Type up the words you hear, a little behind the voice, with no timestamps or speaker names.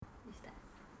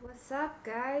What's up,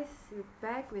 guys? We're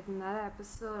back with another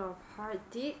episode of Hard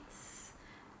Deeds.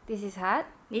 This is Hard,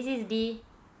 This is D.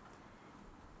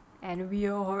 and we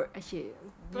are actually.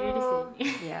 You already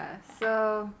say. Yeah.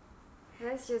 So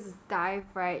let's just dive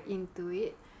right into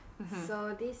it. Mhm.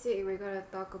 So this week we're gonna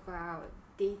talk about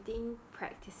dating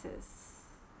practices.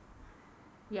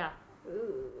 Yeah.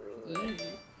 Ooh. Yee.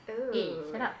 Ooh. Hey,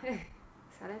 shut up.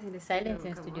 Silence in the Silence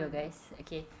in come studio, on. guys.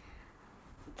 Okay,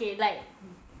 like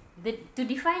to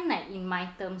define like in my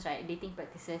terms, right, dating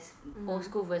practices, old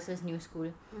school versus new school.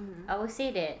 Mhm. I would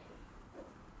say that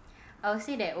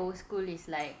old school is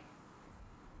like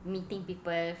meeting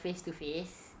people face to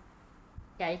face.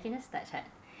 Yeah, you can just start chat.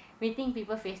 Meeting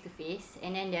people face to face,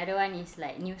 and then the other one is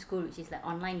like new school, which is like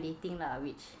online dating lah,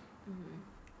 which Mhm.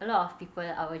 a lot of people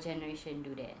our generation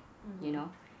do that, you know.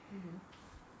 Mhm.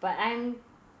 But I'm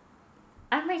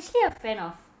actually a fan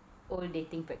of old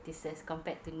dating practices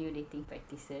compared to new dating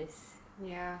practices.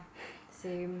 Yeah,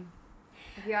 same.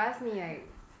 If you ask me, I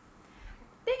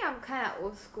think I'm kind of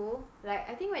old school. Like,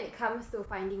 I think when it comes to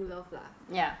finding love lah.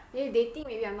 Yeah. Maybe dating,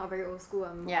 maybe I'm not very old school.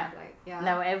 I'm more Yeah. of like, yeah.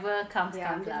 Like whatever comes Yeah,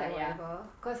 I'm comes just lah. like Yeah. whatever.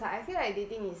 Because I feel like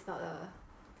dating is not a...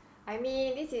 I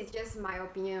mean, this is just my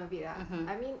opinion of it lah. Mhm.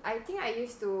 I mean, I think I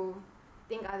used to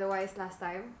think otherwise last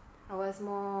time. I was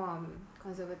more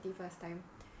conservative last time.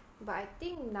 But I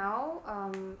think now,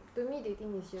 to me,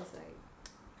 dating is just like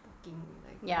talking.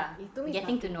 Like, Yeah. to me, it's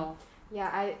Getting to nothing. know. Yeah,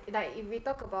 I like if we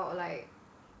talk about like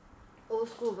old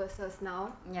school versus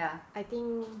now, Yeah. I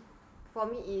think for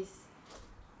me is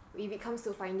if it comes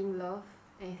to finding love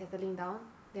and settling down,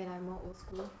 then I'm more old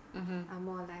school. Mhm. I'm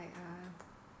more like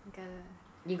gotta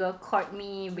You go court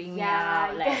me, bring me yeah,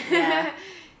 out, like yeah.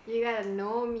 you gotta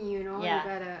know me, you know. Yeah.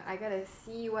 I gotta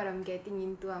see what I'm getting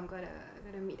into. I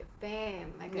gotta meet the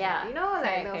fam. I gotta, Yeah, you know,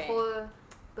 like correct.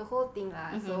 the whole thing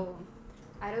lah. Mhm. So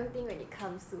I don't think when it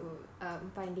comes to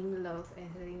finding love and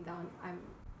settling down, I'm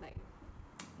like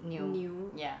new.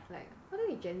 Yeah. Like what are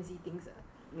the Gen Z things?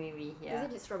 Maybe. Is Yeah.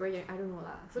 it just strawberry? I don't know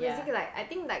lah. So Yeah. basically, like I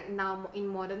think like now in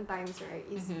modern times, right,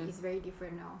 Mhm. is very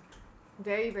different now.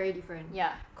 Very very different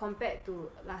Yeah. compared to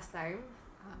last time.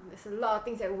 There's a lot of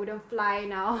things that wouldn't fly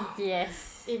now.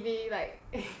 Yes. If we like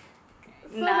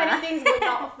so Nah. many things would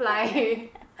not fly.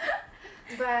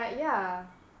 But yeah.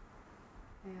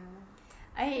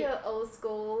 Still old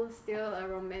school, still a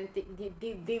romantic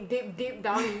deep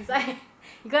down inside.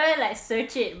 You gotta like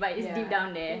search it, but it's Yeah, deep down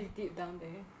there. It's deep down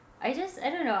there. I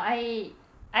don't know.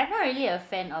 I'm not really a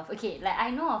fan of, okay, like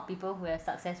I know of people who have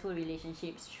successful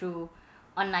relationships through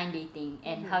online dating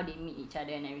and how they meet each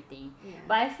other and everything. Yeah.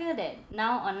 But I feel that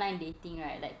now online dating,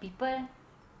 right, like people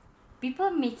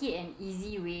make it an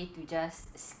easy way to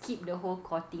just skip the whole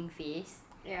courting phase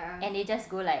Yeah. and they just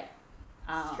go like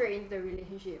Straight into the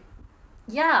relationship.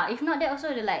 yeah, if not that also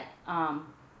they're like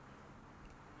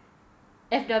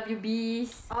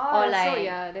FWBs or like so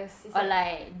yeah, it's or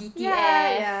like DTF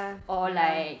yeah. or Yeah.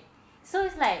 like, so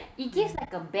it's like it gives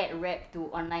like a bad rep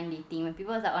to online dating. When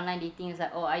people like online dating, it's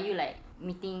like, oh, are you like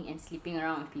meeting and sleeping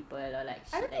around with people or like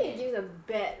I shit don't like think it that. gives a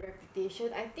bad reputation.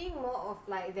 I think more of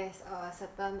like there's a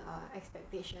certain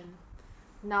expectation.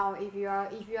 Now, if you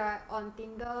are on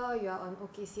Tinder, you are on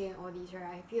OkCupid and all these,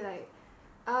 right? I feel like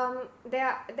there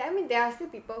are still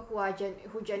people who are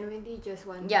who genuinely just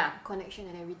want Yeah. connection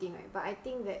and everything, right? But I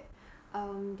think that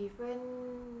different.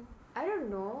 I don't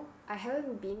know. I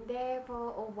haven't been there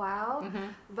for a while, Mhm.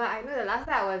 but I know the last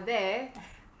time I was there.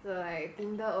 So like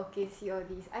Tinder, OkCupid, all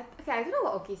these. I don't know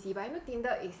about OkCupid, but I know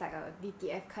Tinder is like a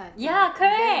DTF kind of thing. Yeah, You just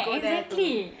correct. go there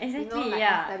Exactly. to, you know, like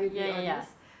yeah. FWB, Yeah, all yeah. this.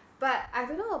 But I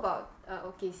don't know about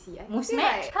OkCupid. I Moose feel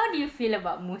match? like, How do you feel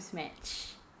about Moose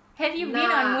match? Have you been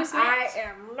on nah, Moose match? I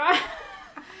am not.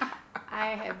 I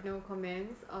have no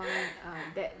comments on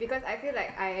that because I feel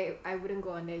like I wouldn't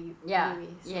go on there Yeah.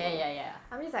 anyway. So Yeah.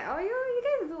 I'm just like, oh, you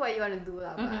guys do what you want to do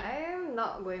lah, but Mhm. I am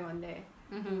not going on there.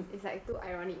 Mhm. It's like too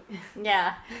ironic.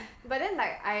 Yeah. But then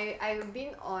like I've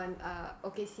been on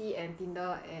OkCupid and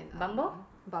Tinder and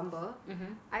Bumble.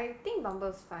 Mhm. I think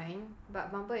Bumble's fine,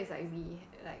 but Bumble is like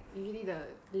usually the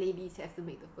ladies have to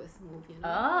make the first move, you know.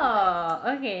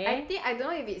 Oh, okay. I think I don't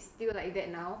know if it's still like that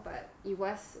now, but it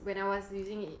was when I was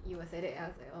using it. It was like that. I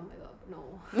was like, oh my god, no.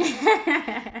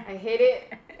 I hate it.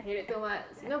 I hate it too much.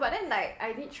 No, but then like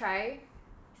I did try.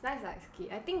 It's nice like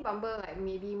okay. I think Bumble like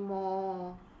maybe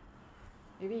more.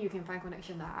 Maybe you can find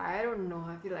connection lah. I don't know.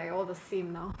 I feel like all the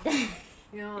same now.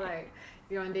 You know, like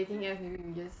you're on dating apps, maybe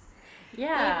you just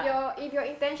Yeah. if your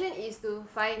intention is to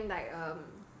find like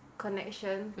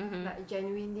connection, Mhm. like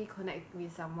genuinely connect with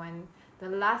someone, the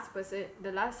last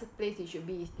place you should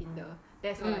be is Tinder.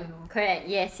 That's all I know. Correct.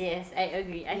 Yes, I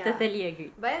agree. I Yeah. totally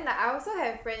agree. But then like, I also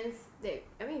have friends that,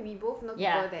 I mean, we both know people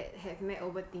Yeah. that have met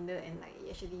over Tinder and like it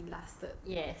actually lasted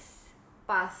Yes.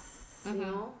 past, you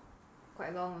Mhm. know,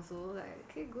 quite long also. Like,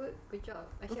 okay, good job.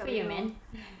 Good Actually, for I you, don't man.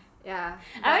 know. Yeah.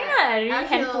 I'm but not a really I feel-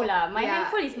 handful lah. My yeah,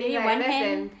 handful is maybe it's one less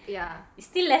hand. Than, yeah.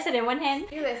 Still lesser than one hand.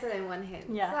 Still lesser than one hand.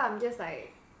 Yeah. So I'm just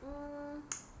like,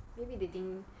 maybe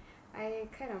dating. I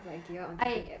kind of like give up on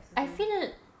dating apps. I also. feel,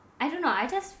 I don't know, I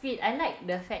just feel, I like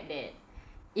the fact that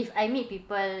if I meet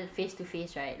people face to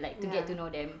face, right, like to get to Yeah. know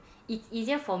them, it's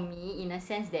easier for me in a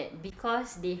sense that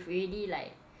because they've really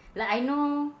like I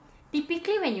know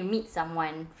typically when you meet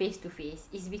someone face to face,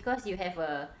 it's because you have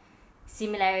a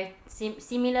similar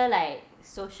like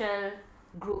social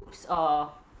groups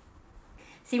or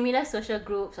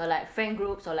like friend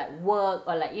groups or like work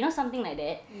or like, you know, something like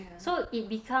that. Yeah. So it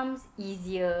becomes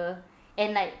easier,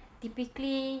 and like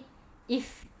typically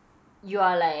if you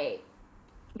are like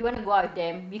you want to go out with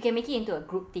them, you can make it into a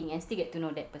group thing and still get to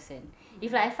know that person.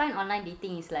 If like I find online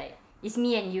dating is like it's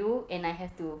me and you and I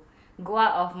have to go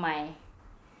out of my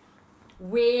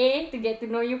way to get to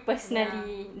know you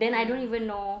personally, then I don't even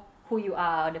know who you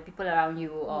are, the people around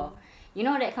you, or you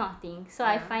know, that kind of thing. So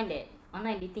I Yeah. find that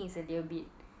online dating is a little bit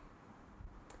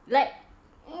like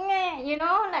you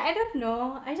know, like I don't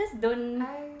know, I just don't,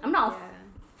 I'm not a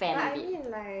fan But of I it.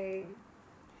 mean, like,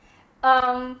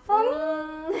 For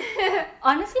me,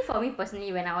 honestly, for me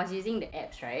personally, when I was using the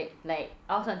apps, right, like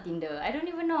I was on Tinder. I don't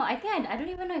even know. I think I don't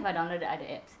even know if I downloaded other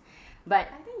apps, but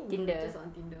I think Tinder. you're just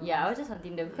on Tinder. Yeah, I was just on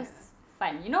Tinder because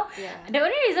fun. You know, Yeah. the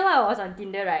only reason why I was on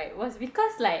Tinder, right, was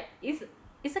because like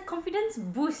it's a confidence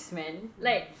boost, man.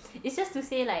 Like it's just to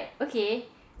say like, okay,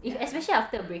 if especially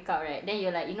after a breakup, right, then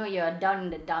you're like, you know, you're down in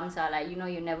the dumps, like, you know,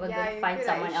 you're never gonna you find feel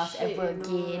someone like else shit, ever you know,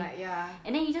 again. Like, yeah.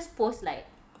 And then you just post like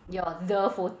your the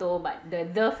photo, but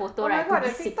the photo, Oh right, my god,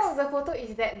 to the be TikTok, the photo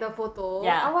is that the photo?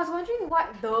 Yeah. I was wondering what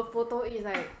the photo is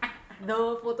like.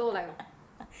 The photo, like,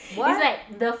 what? It's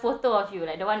like the photo of you,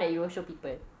 like the one that you will show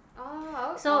people.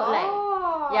 Oh, So,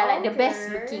 like, yeah, like the best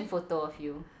okay. looking photo of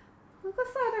you. Because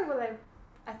some of them were like,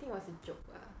 I think it was a joke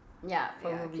lah. Yeah, Yeah,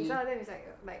 probably. okay, some of them is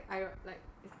like I don't like,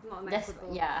 it's not nice Just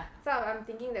photo. yeah. So I'm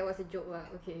thinking that was a joke lah.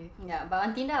 Okay. Yeah, but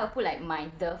on Tinder I'll put like my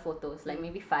the photos, like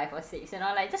maybe 5 or 6, you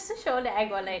know, like just to show that I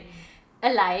got like a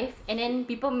life, and then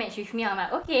people match with me. I'm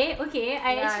like, okay,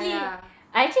 I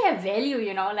actually have value,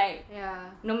 you know, like Yeah.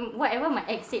 no whatever my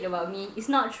ex said about me is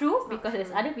not true, because there's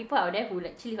true. other people out there who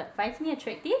actually like finds me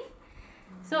attractive.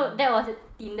 So that was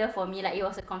Tinder for me. Like it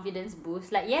was a confidence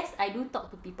boost. Like yes, I do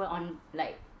talk to people on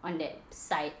that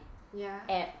site Yeah.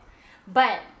 app,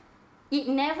 but it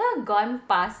never gone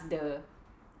past the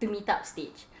to meet up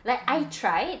stage. Like I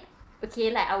tried,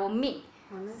 okay, like I will meet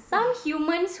Honestly. some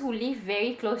humans who live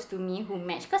very close to me who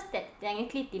match, because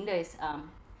technically Tinder is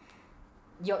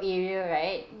your area,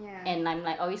 right? Yeah. And I'm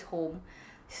like always home,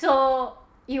 so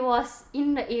it was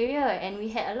in the area and we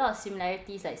had a lot of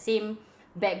similarities, like same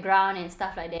background and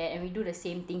stuff like that, and we do the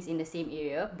same things in the same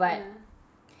area, but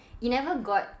it never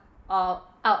got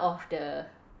out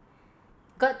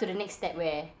to the next step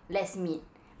where let's meet.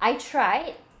 I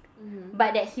tried,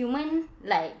 but that human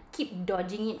like keep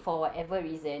dodging it for whatever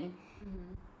reason,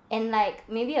 and like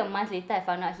maybe a month later I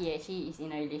found out he actually is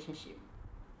in a relationship,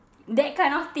 that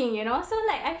kind of thing, you know. So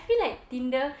like I feel like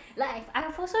Tinder, like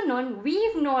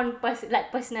we've known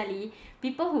personally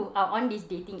people who are on these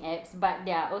dating apps, but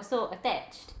they are also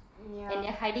attached, Yeah. and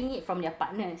they're hiding it from their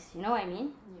partners, you know what I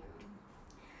mean? Yeah.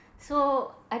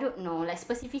 So I don't know, like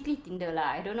specifically Tinder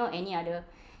lah. I don't know any other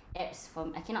apps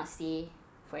I cannot say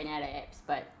for any other apps,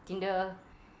 but Tinder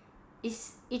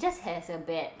it just has a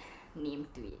bad name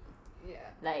to it. Yeah.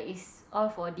 Like it's all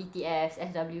for DTFs,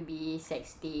 SWB,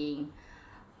 sexting,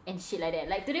 and shit like that.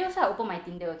 Like today also I opened my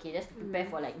Tinder, okay, just to prepare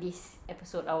for like this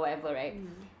episode or whatever, right?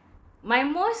 My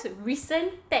most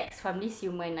recent text from this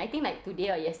human, I think like today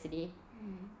or yesterday,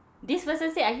 this person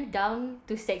said, "Are you down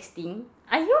to sexting?"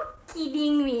 Are you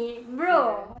kidding me,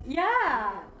 bro?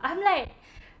 Yeah. I'm like,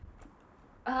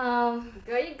 Girl,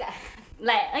 you got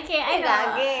like okay, I You got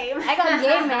know, game. I got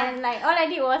game, man. Like all I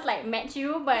did was like match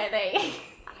you, but like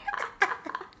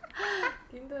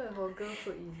Tinder for girls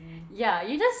so easy. yeah,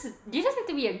 you just need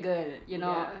to be a girl, you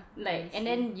know, Yeah, like, and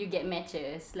then you get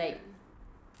matches. Like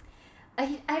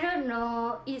I don't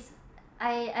know.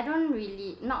 I don't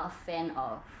really, not a fan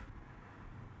of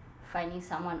finding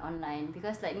someone online,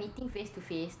 because like meeting face to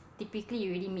face, typically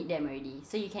you already meet them already,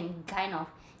 so you can kind of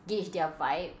gauge their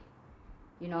vibe.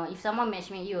 You know, if someone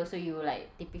matchmake you, also you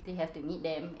like typically have to meet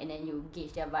them and then you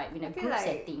gauge their vibe in a group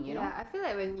setting. You know. Yeah, I feel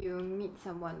like when you meet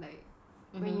someone, like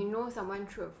when you know someone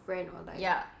through a friend or like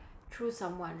Yeah. through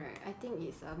someone, right? I think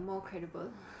it's more credible.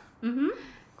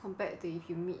 compared to if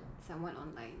you meet someone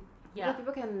online. Yeah. Because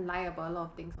people can lie about a lot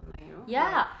of things online, you know?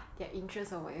 Yeah. Like their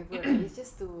interests or whatever. Right? It's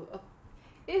just to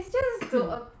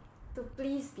to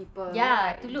please people.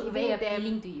 Yeah, like, to look giving very them-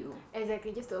 appealing to you.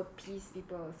 Exactly, just to appease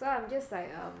people. So I'm just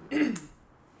like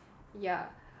yeah.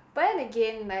 But then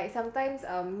again, like sometimes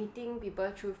meeting people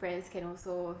through friends can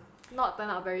also not turn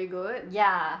out very good.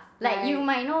 Yeah, like you Like-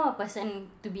 might know a person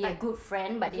to be a like- good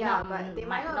friend, but they Yeah, not but they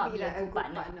might not be like a good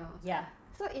partner. Yeah,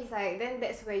 So it's like then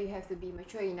that's where you have to be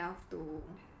mature enough to,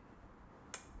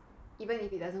 even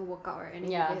if it doesn't work out, right, and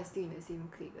then Yeah. you guys are still in the same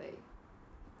clique, like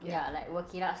yeah, like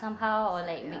work it out somehow or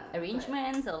like make Yeah, but-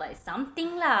 arrangements or like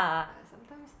something lah.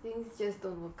 sometimes things just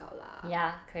don't work out lah.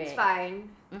 Yeah, correct. It's fine.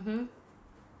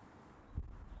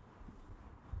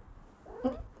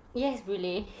 Yes,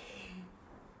 really.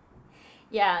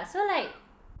 Yeah, so like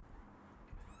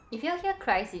if you hear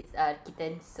cries, it's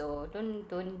kittens, so don't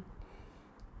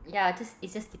yeah,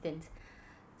 it's just kittens.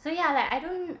 So yeah,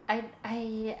 like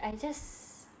I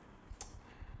just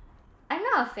I'm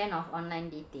not a fan of online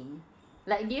dating.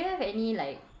 Like, do you have any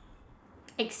like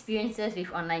experiences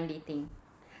with online dating?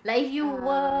 Like if you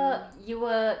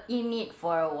were in it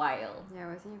for a while. Yeah,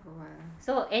 I was in it for a while.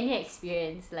 So any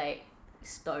experience, like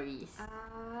stories.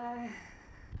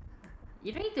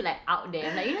 You don't need to like out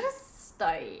there. Like, you know, just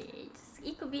story.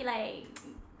 It could be like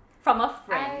from a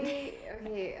friend.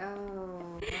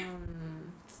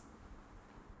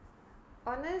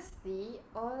 Honestly,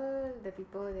 all the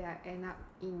people that I end up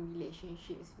in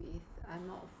relationships with are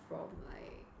not from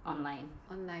like Online.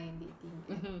 online dating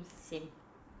apps. Same.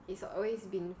 It's always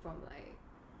been from like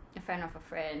A friend of a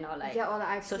friend or like yeah, or like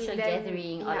I've social seen them,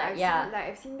 gathering yeah, or like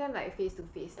I've seen them like face to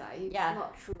face lah. It's Yeah.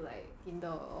 not through like Tinder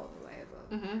or whatever.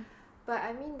 mm-hmm. But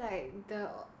I mean like the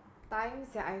times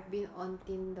that I've been on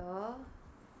Tinder,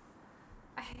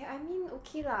 I mean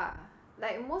okay lah.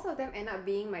 Like most of them end up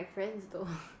being my friends though.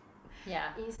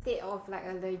 Yeah. Instead of like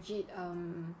a legit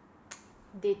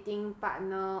dating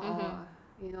partner or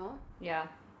you know, Yeah.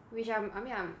 which I'm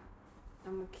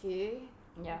okay.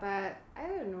 Yeah. But I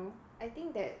don't know. I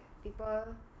think that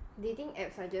dating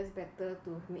apps are just better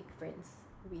to make friends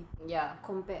with Yeah.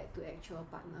 compared to actual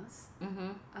partners.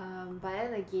 Mm-hmm. But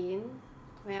then again,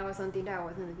 when I was on Tinder, I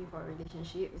wasn't looking for a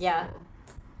relationship. Yeah. So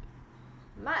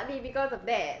might be because of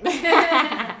that.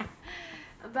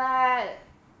 But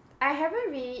I haven't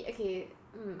really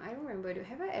I don't remember.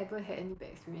 Have I ever had any bad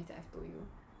experience that I've told you?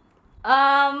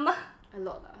 A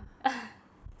lot lah.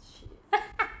 Shit.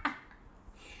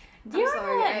 Do you I'm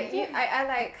sorry. wanna- I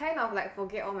like kind of like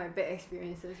forget all my bad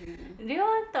experiences really. Do you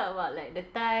want to talk about like the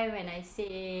time when I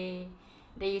say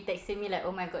that you texted me like,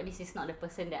 oh my god, this is not the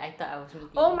person that I thought I was meeting?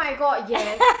 Oh my god,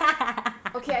 yes.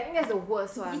 Okay, I think that's the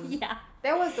worst one. Yeah.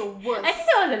 That was the worst. I think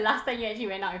that was the last time you actually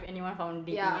went out with anyone from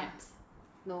dating Yeah. apps.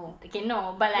 No. Okay,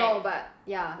 no, but like No, but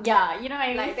yeah. yeah, you know what I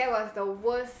mean? Like that was the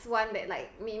worst one that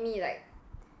like made me like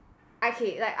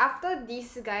okay, like after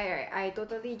this guy, right, I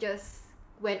totally just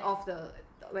went off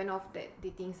that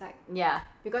dating site. Yeah.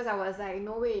 Because I was like,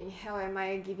 no way in hell am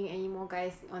I giving any more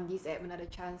guys on this app another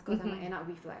chance because I might end up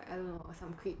with like, I don't know,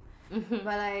 some creep. But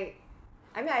like,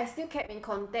 I mean, I still kept in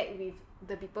contact with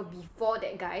the people before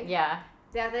that guy. Yeah.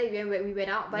 Then after that we went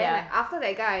out. But Yeah. then like after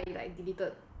that guy, I like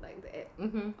deleted like the app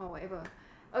or whatever.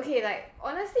 Okay, like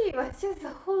honestly, it was just a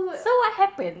whole. So what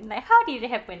happened? Like, how did it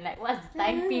happen? Like, what's the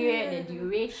time period, the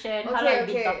duration? How long have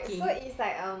you been talking? So it's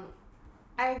like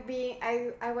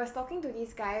I was talking to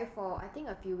this guy for I think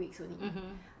a few weeks only.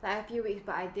 Like a few weeks,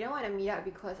 but I didn't want to meet up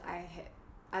because I had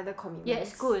other commitments. Yeah,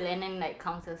 school and then like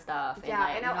council stuff. Yeah, like,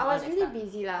 and you know, I all was that really stuff.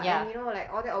 busy lah. Yeah. And you know, like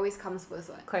all that always comes first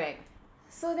one. Correct.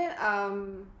 So then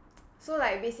so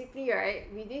like basically right,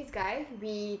 with this guy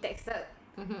we texted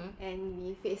and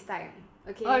we FaceTime.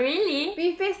 Okay. Oh really?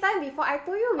 We FaceTime before. I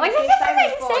told you we Oh, yeah, FaceTime you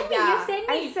before. sent me, you Yeah. sent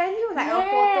I me. sent you like a Yes,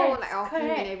 photo like of him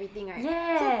correct. and everything, right?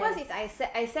 Yes. So first is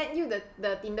I sent you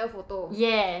the Tinder photo.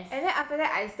 Yes. And then after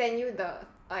that I sent you the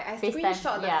I FaceTime,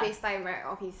 screenshot the yeah. FaceTime right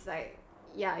of his like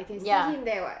you can see Yeah. him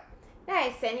there what. Then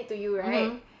I sent it to you,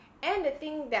 right? And the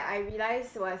thing that I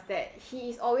realized was that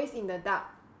he is always in the dark.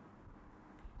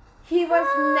 He was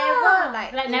never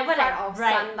like in never, front like, of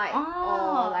bright. sunlight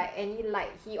Oh. or like any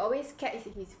light. He always kept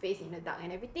his face in the dark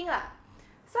and everything lah.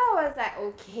 So I was like,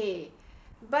 okay.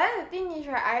 But then the thing is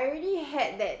right, I already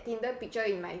had that Tinder picture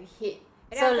in my head.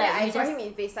 And So, then after like, that, I you saw just- him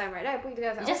in FaceTime, right? Then I put it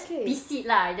together, I was like, Just okay. piece it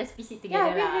lah. Just piece it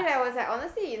together Yeah, lah. I was like,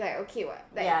 honestly, it's like, okay, what?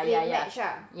 Like, Yeah, it yeah, yeah. match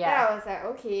ah. Yeah. Then I was like,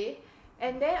 okay.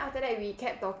 And then after that, we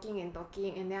kept talking, and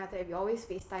then after that, we always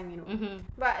FaceTime, you know.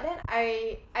 But then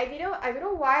I don't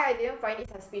know why I didn't find it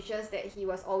suspicious that he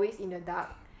was always in the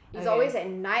dark. It's always at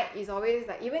night. It's always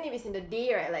like, even if it's in the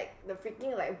day, right? Like the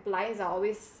freaking like blinds are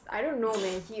always, I don't know,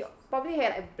 man. He probably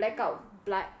had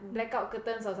like blackout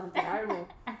curtains or something. I don't know.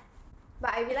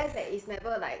 But I realized that it's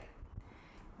never like,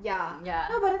 yeah.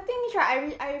 No, but the thing is,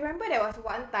 right, I remember there was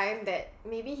one time that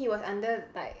maybe he was under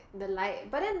like the light,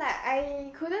 but then like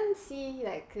I couldn't see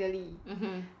like clearly.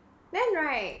 Then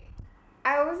right,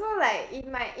 I also like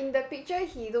in the picture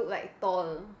he looked like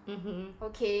tall.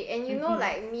 Okay, and you know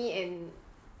like me and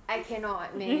I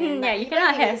cannot, man. Yeah, like, you even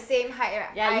cannot if have. it's same height,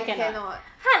 right? Yeah, you I cannot.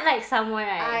 Heart like someone,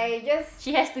 right? I just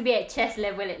She has to be at chest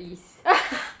level at least.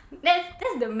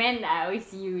 That's the man that I always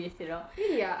see you with, you know.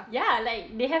 really Yeah,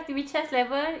 like they have to be chest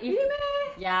level. If, really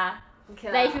meh? yeah. Okay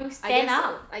Like lah, if you I stand guess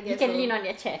up, so. I you guess can so. lean on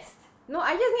their chest. No,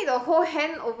 I just need the whole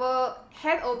hand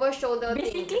over shoulder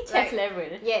Basically thing. chest Like, level.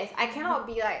 yes, I cannot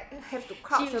be like have to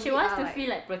crouch a She bit wants lah, to like. feel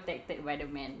like protected by the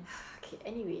man. Okay,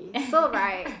 anyway, so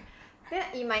right, then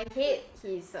in my head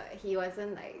he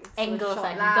wasn't like so Angles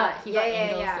short lah. He got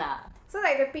angles lah. So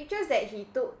like the pictures that he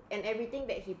took and everything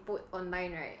that he put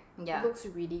online, right, Yeah. looks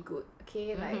really good.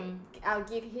 Okay, like I'll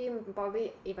give him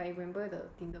probably, if I remember the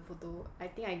Tinder photo, I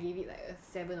think I gave it like a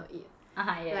 7 or 8. Yeah,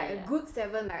 like yeah. a good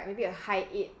 7, like maybe a high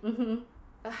 8.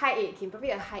 A high 8, Kim,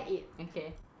 probably a high 8.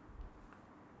 Okay.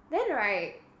 Then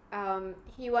right,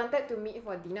 he wanted to meet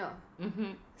for dinner.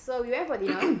 So we went for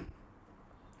dinner.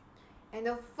 And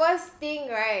the first thing,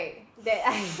 right,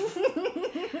 that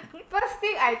first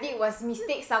thing I did was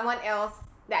mistake someone else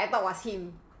that I thought was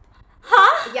him.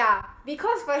 Huh? Yeah,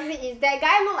 because firstly is that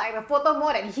guy looked like the photo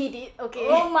more than he did, okay?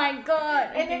 Oh my god.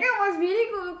 And the guy was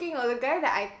really good looking. Or the guy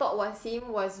that I thought was him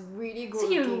was really good So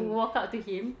you looking. walk up to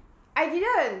him? I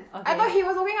didn't. Okay. I thought he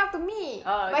was walking up to me.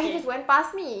 Oh, But he okay. just went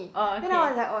past me. Oh, Then okay. I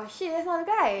was like, oh shit, that's not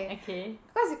the guy. Okay.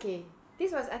 Because okay,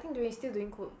 this was I think still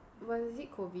during was it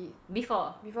COVID?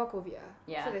 Before? Before COVID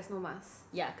Yeah. So there's no mask.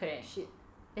 Yeah, correct. Shit.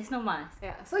 There's no mask.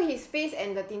 Yeah. So his face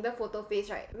and the Tinder photo face,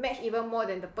 right, match even more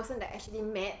than the person that actually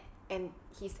met and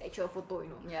his actual photo, you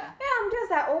know. Yeah. Then I'm just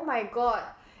like, oh my god.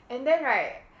 And then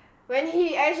right, when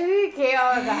he actually came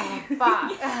out, I was like,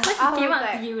 fuck. So he came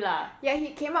up to you lah. Yeah, he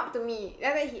came up to me.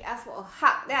 Then he asked for a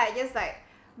hug. Then I just like,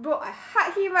 bro, I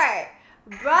hugged him, right?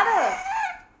 Brother.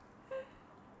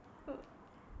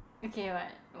 Okay,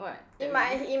 what? In my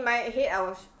head, I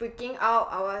was freaking out.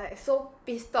 I was like so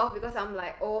pissed off because I'm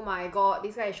like, oh my god,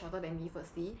 this guy is shorter than me.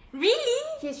 Firstly, Really?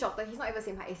 he's shorter. He's not even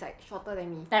same height. He's like shorter than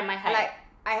me. Like my height. Like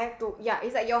I have to, yeah,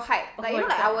 it's like your height. Oh Like you my know,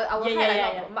 like God. our Yeah, height, yeah,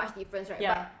 like yeah, not much difference, right?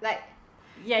 Yeah. But like,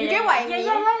 yeah, you yeah, get what I yeah, mean?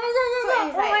 Yeah. So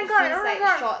it's Oh like my god, he's oh my like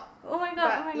god. short. Oh my god,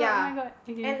 But, oh my god, yeah. oh my god.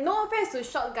 Okay. And no offense to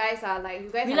short guys, like you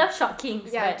guys. We are, love short kings.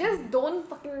 yeah, but just don't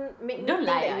fucking make me don't think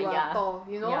lie, that you yeah. are tall,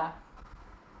 you know. Yeah.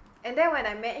 And then when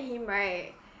I met him,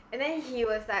 right, and then he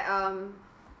was like,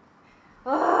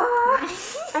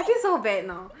 I feel so bad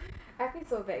now. I feel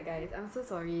so bad, guys. I'm so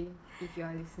sorry if you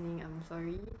are listening. I'm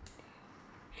sorry.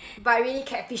 But really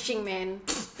catfishing, man.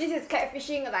 This is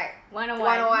catfishing like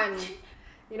 101.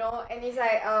 You know, and it's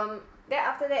like then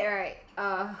after that, right,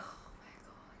 oh my god.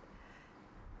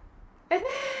 And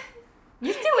then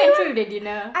You still went through the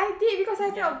dinner. I did because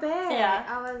I felt bad. Yeah.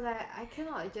 I was like, I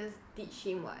cannot just ditch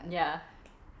him, what? Yeah.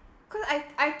 Cause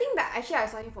I think that actually I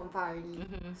saw him from far already.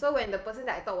 So when the person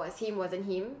that I thought was him wasn't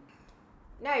him,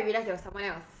 now I realized there was someone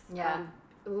else. Yeah.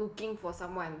 Looking for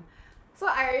someone. So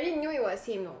I already knew it was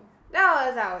him, no. Then I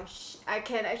was like, oh, I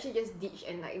can actually just ditch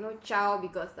and like chow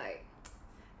because like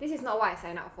this is not what I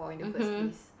signed up for in the first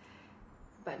place.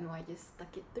 But no, I just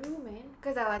stuck it through, man.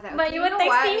 Cause I was like, But okay, you were know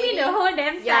what, texting me maybe- the whole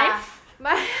damn time. Yeah.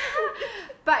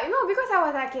 But because I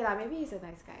was like, okay lah, maybe he's a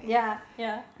nice guy. Yeah.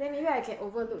 Yeah. Then maybe I can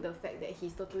overlook the fact that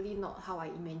he's totally not how I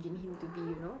imagine him to be,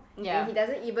 you know? Yeah.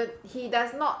 And he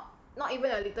does not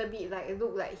even a little bit like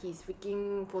look like his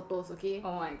freaking photos, okay?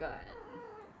 Oh my god.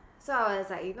 So I was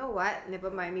like, you know what?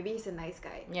 Never mind, maybe he's a nice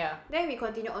guy. Yeah. Then we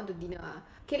continued on to dinner.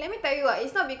 Okay, let me tell you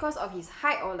it's not because of his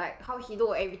height or like how he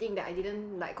looked or everything that I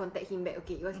didn't like contact him back,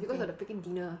 okay? It was because of the freaking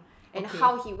dinner and Okay.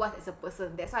 how he was as a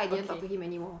person. That's why I didn't Okay. talk to him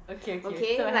anymore. Okay.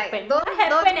 Okay, So what like, happened? don't- What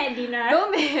happened at dinner?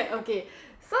 Don't make okay.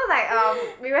 So like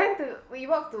we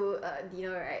walked to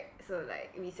dinner, right? So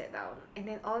like we sat down and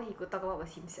then all he could talk about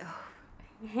was himself.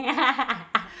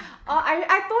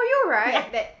 I told you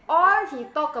right that all he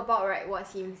talked about right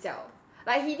was himself.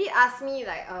 Like he did ask me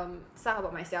like stuff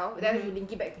about myself, then he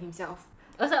linked it back to himself.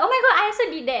 I was like, oh my god, I also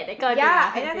did that. That kind of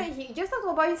Yeah, thing. and then he just talked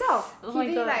about himself. Oh he my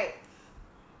did God. like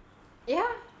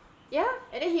yeah,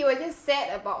 and then he was just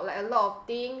sad about like a lot of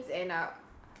things and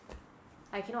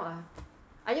I cannot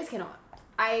I just cannot.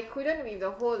 I couldn't with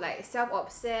the whole like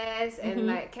self-obsessed and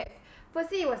like cat.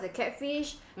 Firstly, it was a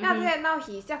catfish. Then after that, now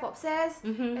he's self-obsessed,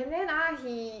 and then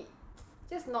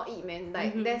just not it, man.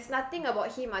 Like there's nothing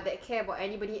about him that care about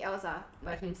anybody else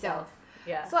but himself.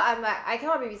 Yeah. So I'm like, I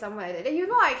cannot be with someone like that. Then you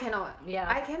know I cannot. Yeah.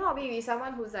 I cannot be with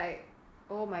someone who's like,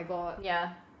 oh my god,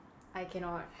 Yeah. I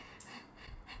cannot.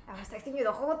 I was texting you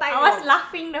the whole time. I was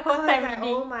laughing the whole I was time like,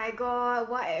 reading. oh my god,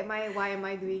 why am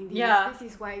I doing this? Yeah.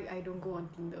 This is why I don't go on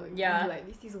Tinder. Yeah. Like,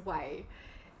 this is why.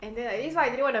 And then this is why I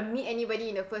didn't want to meet anybody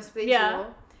in the first place, Yeah. you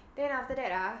know. Then after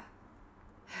that,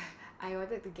 I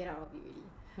wanted to get out of it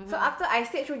really. So after I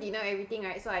stayed through dinner, everything,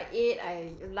 right? So I ate,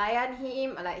 I layan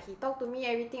him, like he talked to me,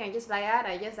 everything. I just layan,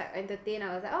 I just like entertain.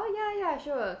 I was like, oh yeah,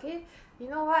 sure, okay. You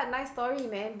know what? Nice story,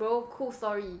 man, bro. Cool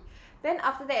story. Then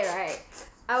after that, right,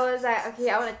 I was like, okay,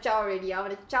 I want to chow already. I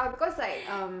want to chow because like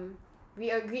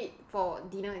we agreed for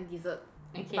dinner and dessert.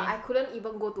 Okay. But I couldn't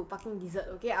even go to fucking dessert,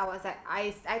 okay? I was like,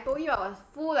 I told you I was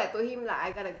full. I told him like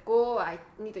I gotta go. I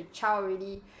need to chow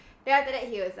already. Then after that,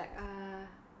 he was like,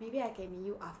 maybe I can meet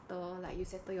you after, like you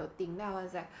settle your thing. Then I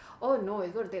was like, oh no,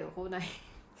 it's gonna take the whole night.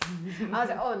 I was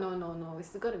like, oh no,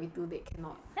 it's gonna be too late,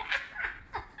 cannot.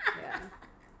 Yeah.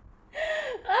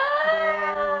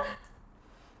 Yeah.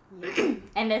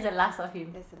 And there's the last of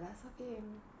him. That's the last of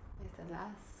him. That's the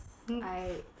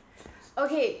last.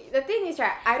 Okay, the thing is,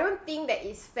 right, I don't think that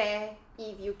it's fair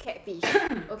if you catfish.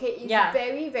 Okay, it's Yeah.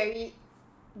 very, very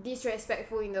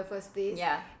disrespectful in the first place.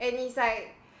 Yeah. And it's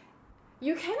like,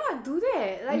 you cannot do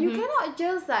that. Like, you cannot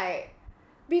just like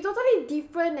be totally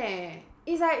different.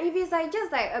 It's like, if it's like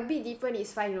just like a bit different,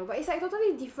 it's fine, you know. But it's like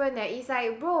totally different. It's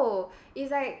like, bro,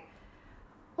 it's like,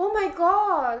 oh my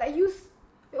god, like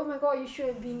oh my god, you should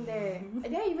have been there.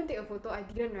 Did I even take a photo? I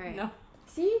didn't, right? No.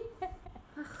 See?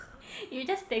 You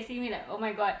just texting me like, oh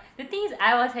my god. The thing is,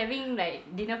 I was having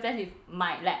like dinner plans with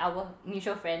our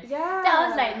mutual friend. Yeah. Then I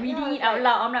was like reading yeah, it out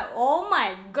loud. I'm like, oh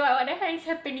my god, what the hell is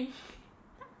happening?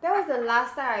 That was the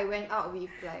last time I went out with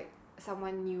like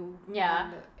someone new Yeah.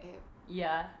 on the app.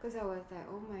 Yeah. Because I was like,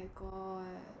 oh my god,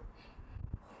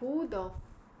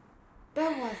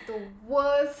 that was the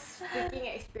worst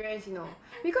freaking experience, you know.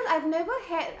 Because I've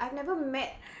never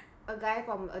met a guy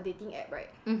from a dating app, right?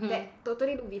 That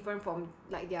totally look different from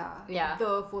like their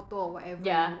the photo or whatever.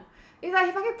 Yeah. You know? It's like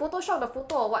he fucking Photoshop the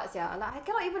photo or what, yeah. Like I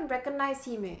cannot even recognize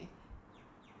him,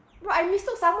 Bro, I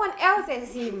mistook someone else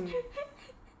as him.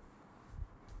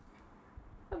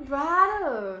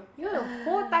 Brother, you know, the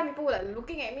whole time people were like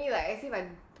looking at me like as if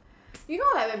you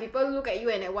know, like when people look at you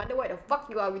and they wonder what the fuck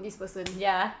you are with this person.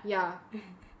 Yeah. Yeah.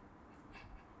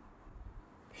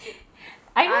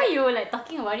 I know you were like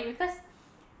talking about it because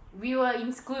we were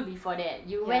in school before that.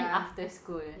 You went after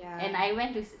school. Yeah. And I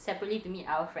went to separately to meet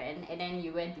our friend and then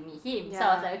you went to meet him. Yeah. So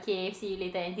I was like, okay, see you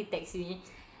later, and he texts me.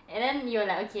 And then you were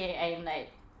like, okay, I'm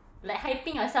like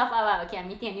hyping yourself up, okay, I'm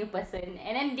meeting a new person.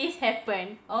 And then this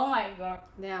happened. Oh my god.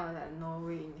 Then I was like, no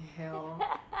way in hell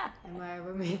am I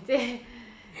ever meeting.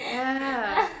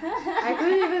 Yeah. I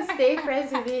couldn't even stay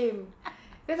friends with him.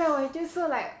 Because I was just so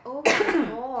like, oh my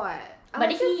god. But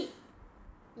did he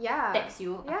text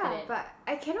you after Yeah, that? but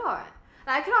I cannot.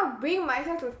 Like, I cannot bring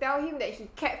myself to tell him that he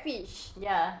catfish.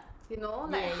 Yeah. You know?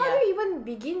 Like, Yeah, how yeah. do you even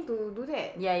begin to do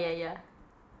that? Yeah.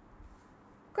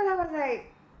 Because I was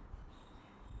like,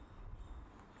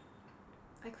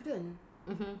 I couldn't.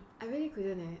 I really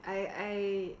couldn't.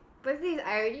 Firstly,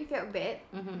 I already felt bad.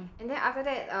 And then after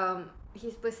that,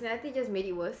 his personality just made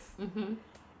it worse. And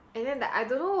then like, I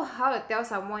don't know how to tell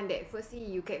someone that firstly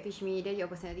you catfish me, then your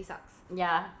personality sucks.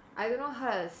 Yeah. I don't know how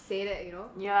to say that, you know.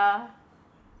 Yeah.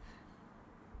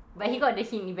 But he got the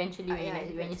hint eventually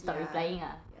when you stopped yeah. replying.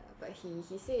 Yeah, but he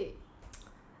said,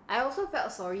 I also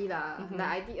felt sorry lah. Like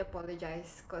I did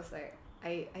apologize because like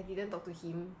I didn't talk to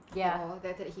him. Yeah. Or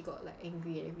then after that he got like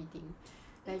angry and everything.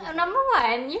 Then I just Number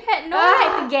one, you had no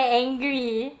right to get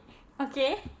angry.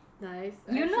 Okay? nice.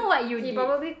 You know what you He did.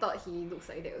 probably thought he looks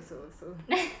like that also. So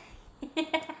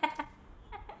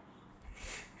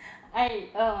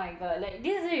Oh my god, like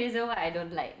this is the reason why I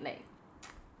don't like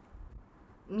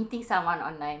meeting someone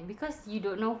online because you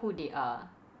don't know who they are.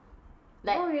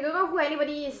 Like oh, you don't know who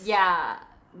anybody is. yeah,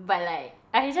 but like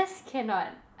I just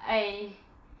cannot.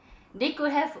 They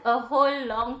could have a whole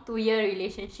long 2-year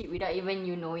relationship without even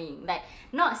you knowing. Like,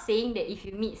 not saying that if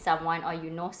you meet someone or you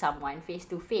know someone face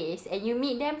to face and you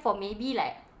meet them for maybe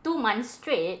like 2 months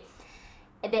straight,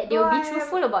 that they will be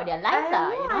truthful about their life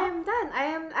I you know? I am done.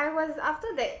 I was after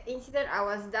that incident. I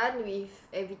was done with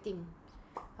everything.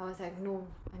 I was like, no,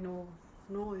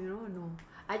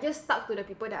 I just stuck to the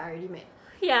people that I already met.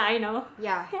 Yeah, I know.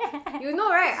 Yeah, you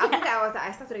know, right? After that, I was like,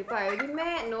 I stuck to the people I already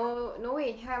met. No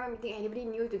way. How am I meeting anybody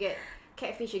new to get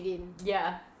catfish again?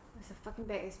 Yeah. It's a fucking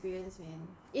bad experience, man.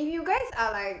 If you guys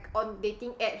are like on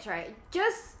dating apps, right?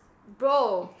 Just,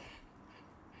 bro,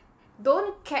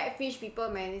 don't catfish people,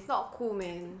 man. It's not cool,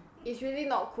 man. It's really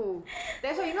not cool.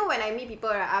 That's why, you know, when I meet people,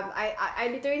 right, I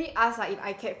literally ask like, if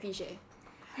I catfish, eh.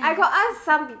 I got ask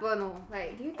some people, no,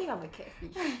 like, do you think I'm a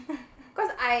catfish? Cause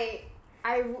I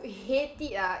would hate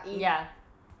it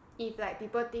if like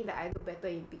people think that I look better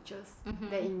in pictures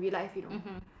than in real life, you know.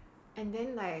 And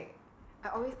then like I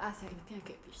always ask like, you think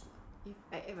I catfish? If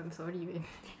I am, I'm sorry, man.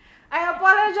 I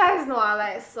apologize, no,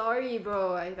 like sorry,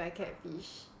 bro, if I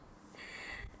catfish.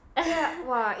 Yeah,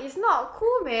 wow, it's not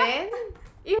cool, man.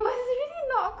 It was really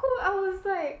not cool. I was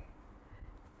like,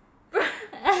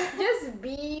 just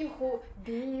be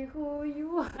who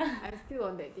you are. I'm still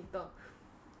on that TikTok.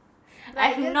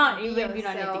 Like, I've not even been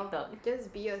on the TikTok.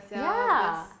 Just be yourself.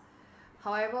 Yeah. Just,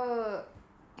 however,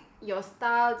 your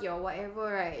style, your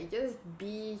whatever, right? Just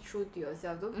be true to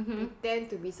yourself. Don't pretend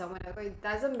to be someone else. It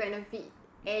doesn't benefit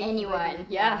Anyone.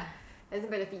 Yeah.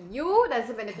 Doesn't benefit you.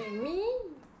 Doesn't benefit me.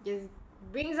 Just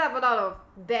brings up a lot of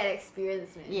bad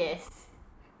experience, man. Yes.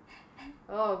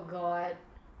 Oh God.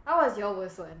 How was your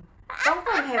worst one?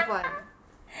 Confirm have one.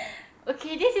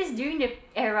 Okay, this is during the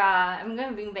era. I'm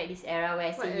gonna bring back this era where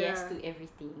I What say yes era? to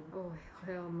everything. Oh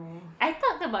hell no. I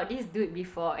talked about this dude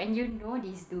before, and you know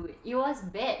this dude. It was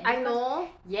bad. I because- know.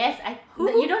 Yes,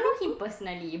 you don't know him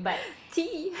personally, but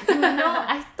T. you know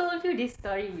I told you this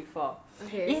story before.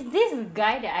 Okay. It's this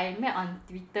guy that I met on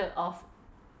Twitter of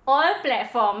all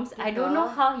platforms. I don't know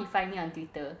how he find me on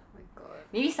Twitter. Oh my God.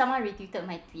 Maybe someone retweeted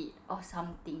my tweet or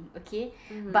something, okay?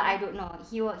 But I don't know.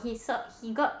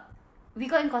 We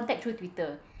got in contact through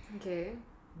Twitter. Okay.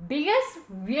 Biggest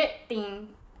weird thing,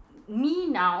 D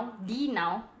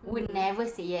now would never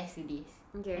say yes to this.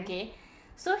 Okay. Okay?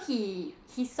 So he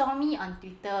saw me on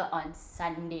Twitter on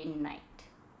Sunday night.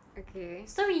 Okay.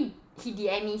 So he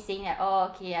DM me saying that, oh,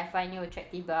 okay, I find you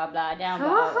attractive, blah blah, then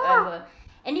whatever.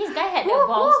 And this guy had the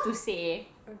balls to say,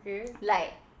 Okay.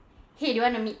 like, hey, do you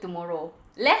want to meet tomorrow?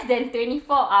 Less than 24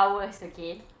 hours,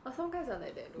 okay? Oh, some guys are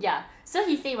like that. Though. Yeah. So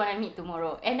he said, want to meet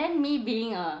tomorrow. And then me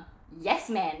being a yes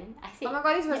man, I said, Oh my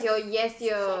God, this was your yes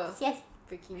year. yes.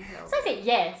 Freaking hell. So I said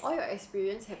yes. All your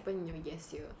experience happened in your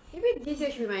yes year. Maybe this year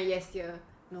should be my yes year.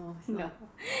 No, it's No. not.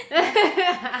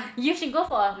 You should go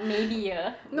for a maybe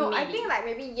year. No, I Maybe. think like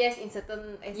maybe yes in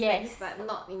certain aspects, Yes. but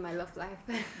not in my love life.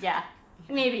 Yeah.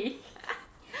 Maybe.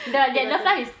 The love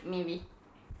life is maybe.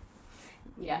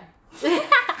 Yeah.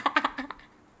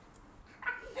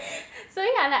 So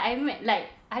yeah, like I met, like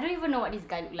I don't even know what this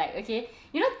guy look like. Okay,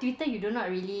 you know Twitter, you do not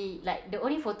really like, the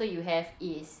only photo you have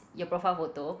is your profile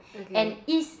photo, Okay. and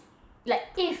is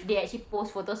like if they actually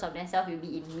post photos of themselves, will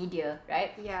be in media,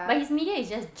 right? Yeah. But his media is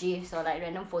just gifs or like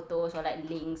random photos or like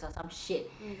links or some shit.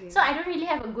 Okay. So I don't really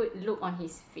have a good look on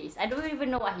his face. I don't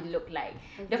even know what he looked like.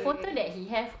 The Okay. photo that he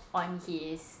have on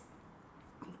his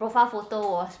profile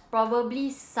photo was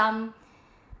probably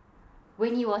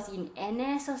when he was in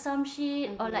NS or some shit,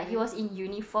 or like he Okay. was in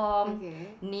uniform, Okay.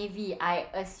 Navy, I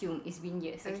assume. It's been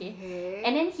years, okay? Okay.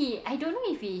 And then I don't know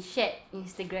if he shared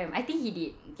Instagram. I think he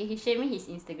did. Okay, he shared me his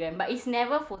Instagram, but it's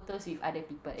never photos with other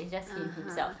people. It's just him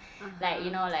himself. Like,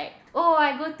 you know, like, oh,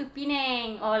 I go to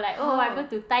Penang, or like, oh, I go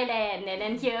to Thailand, and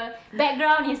then here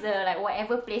background is the like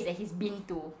whatever place that he's been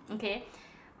to, okay?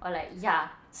 Or like, yeah.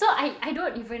 So I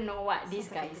don't even know what this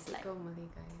guy is like. Typical Malay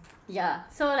guy. Yeah.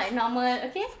 So like normal,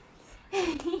 okay?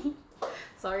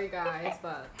 Sorry guys,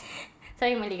 but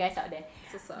Sorry Malay guys out there.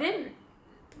 so sorry. Then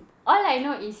all I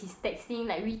know is he's texting,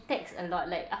 like we text a lot.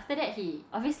 Like after that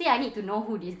obviously I need to know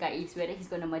who this guy is, whether he's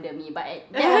gonna murder me. But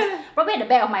that was probably at the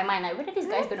back of my mind, like whether this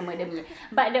guy is gonna murder me.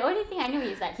 But the only thing I knew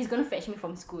is like he's gonna fetch me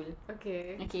from school.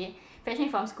 Okay. Okay? Fetch me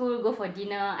from school, go for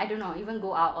dinner, I don't know, even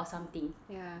go out or something.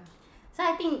 Yeah. So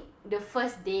I think the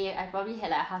first day I probably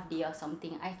had like a half day or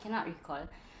something. I cannot recall.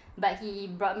 But he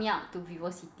brought me out to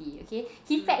VivoCity, okay?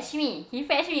 He fetched me.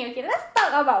 Okay, let's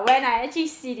talk about when I actually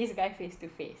see this guy face to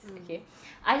face, okay?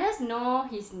 I just know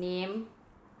his name,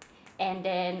 and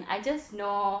then I just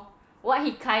know what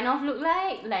he kind of look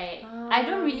like. Like, I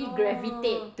don't really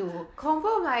gravitate to...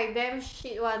 Confirm like damn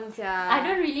shit ones, yeah. I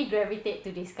don't really gravitate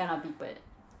to this kind of people.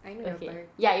 I know your Okay. type.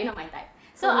 Yeah, you know my type.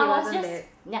 So Oh, he I was wasn't just...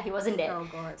 that. Yeah, he wasn't there. Oh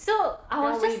God. So I Now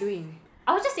was what are just... you doing?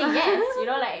 I was just saying yes, you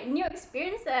know, like new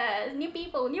experiences, new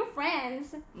people, new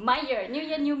friends, my year,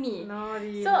 new me.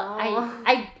 Naughty, So no.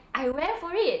 I went for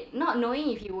it, not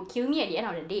knowing if he would kill me at the end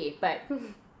of the day. But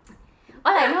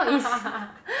all I know is,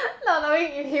 Not knowing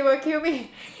if he will kill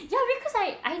me. yeah, because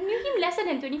I knew him less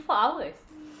than 24 hours.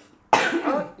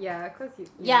 Oh yeah, cause you.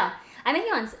 Yeah, I met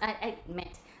him on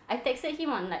I texted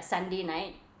him on like Sunday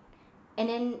night, and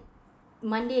then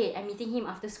Monday I'm meeting him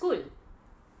after school.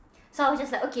 So I was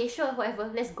just like, okay, sure, whatever,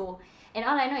 let's go. And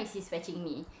all I know is he's fetching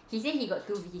me. He said he got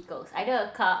 2 vehicles, either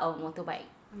a car or a motorbike.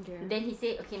 Okay. Then he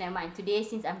said, okay, never mind. Today,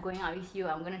 since I'm going out with you,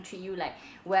 I'm gonna treat you like,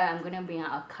 well, I'm gonna bring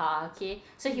out a car, okay?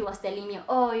 So he was telling me,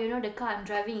 oh, you know, the car I'm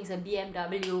driving is a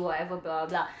BMW, whatever, blah, blah,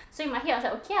 blah. So in my head, I was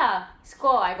like, okay,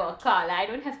 score, I got a car. Like, I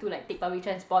don't have to, like, take public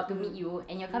transport to meet you,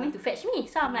 and you're coming to fetch me.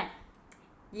 So I'm like,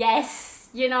 yes,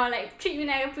 you know, like, treat me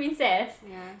like a princess.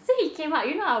 Yeah. So he came out,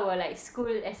 you know, our, like, school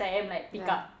SIM, like, pick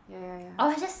up. Yeah. I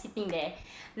was just sitting there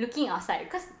looking outside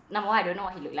because number one, I don't know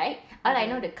what he looked like. All I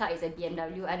know the car is a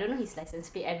BMW. I don't know his license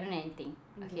plate. I don't know anything.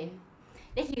 Okay.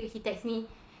 Then he texts me.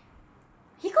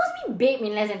 He calls me babe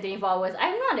in less than 24 hours.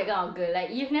 I'm not that kind of girl. Like,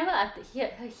 you've never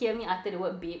hear me utter the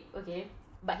word babe, okay?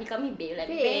 But he called me babe, like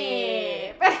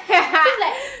babe. He's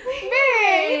like,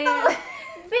 babe.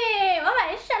 Babe. I'm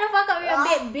like, shut the fuck up, you're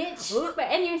a babe, bitch. But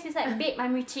anyways, he's like, babe,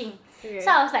 I'm reaching. Okay.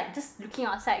 So I was like just looking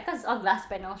outside because it's all glass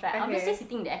panels, right? I'm Okay. just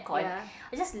sitting in the aircon. Yeah. I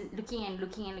was just looking and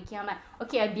looking and looking. I'm like,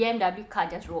 okay, a BMW car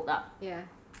just rolled up. Yeah.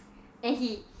 And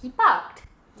he parked.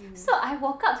 So I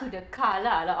walk up to the car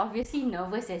lah, like obviously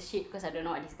nervous as shit because I don't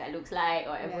know what this guy looks like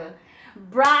or whatever. Yeah.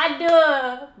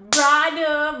 Brother.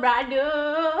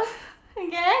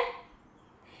 Okay?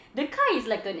 The car is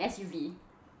like an SUV.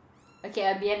 Okay,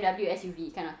 a BMW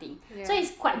SUV kind of thing. Yeah. So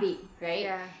it's quite big, right?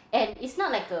 Yeah. And it's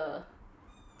not like a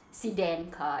sedan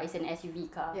car, it's an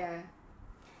SUV car. Yeah.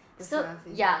 So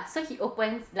yeah, so he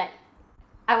opens, like,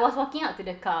 I was walking out to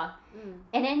the car,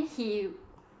 and then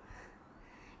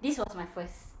this was my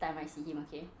first time I see him,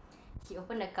 okay? He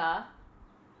opened the car.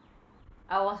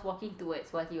 I was walking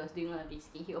towards what he was doing all this.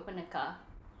 He opened the car.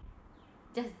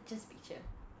 Just picture.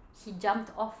 He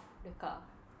jumped off the car.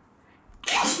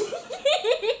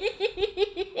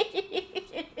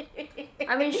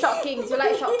 I mean, Shock Kings. You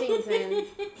like Shock Kings, man.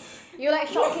 You like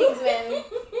Shock Kings, man.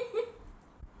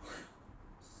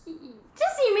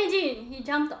 Just imagine, he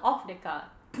jumped off the car.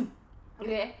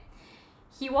 Okay?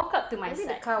 He walked up to my Maybe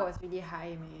side. the car was really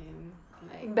high, man.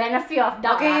 Like, Benefit of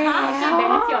doubt. Okay. Actually,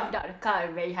 benefit of doubt. The car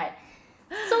is very high.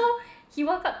 So he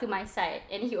walked up to my side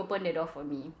and he opened the door for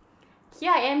me.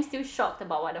 Here I am still shocked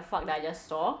about what the fuck that I just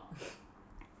saw.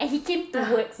 And he came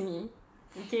towards me.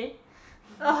 Okay?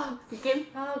 oh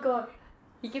god.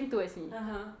 He came towards me.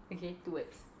 Uh-huh. Okay,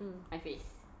 towards my face.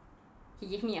 He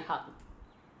gave me a hug.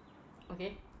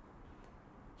 Okay?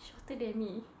 Shorter than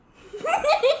me.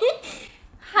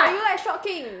 Are you like Shock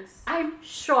Kings? I'm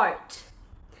short.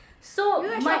 So You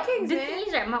like Shock Kings, the man. thing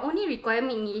is, right, my only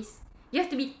requirement is you have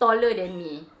to be taller than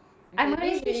me. I'm Okay,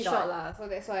 he's already really short. short lah, so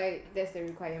that's why that's the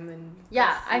requirement.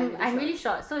 Yeah, Because I'm really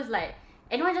short. So it's like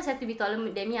anyone just have to be taller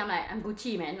than me. I'm like, I'm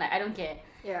Gucci, man. Like, I don't care.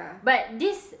 Yeah. But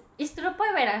this is to the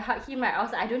point when I hug him, right, I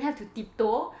was like, I don't have to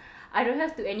tiptoe. I don't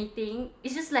have to anything.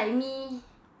 It's just like me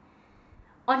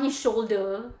on his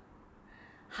shoulder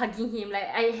hugging him. Like,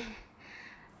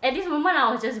 at this moment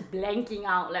I was just blanking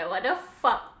out. Like, what the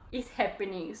fuck is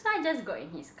happening? So I just got in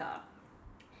his car.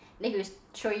 Then he was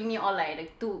showing me all like the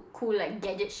two cool like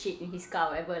gadget shit in his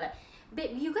car, whatever. Like,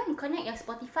 babe, you go and connect your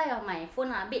Spotify on my phone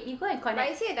lah. Babe, you go and But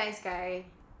connect. is he a nice guy?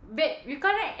 Babe, you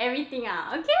connect everything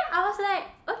ah. Okay? I was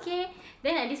like, okay.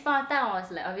 Then at this point of time, I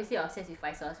was like obviously obsessed with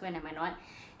Visos. When am I not?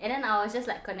 And then I was just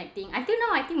like connecting. Until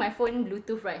now, I think my phone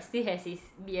Bluetooth, right, still has his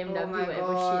BMW Oh my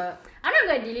whatever god. shit. I'm not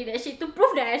gonna delete that shit to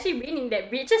prove that I actually been in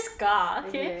that bitch's car.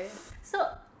 Okay? So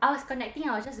I was connecting,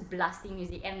 I was just blasting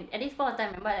music. And at this point of time,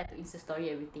 remember I like to Insta story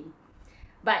everything.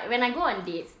 But when I go on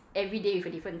dates, every day with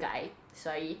a different guy,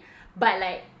 sorry. But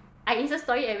like, I Insta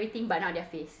story everything but not their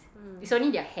face. It's only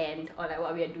their hand or like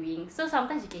what we are doing. So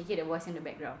sometimes you can hear the voice in the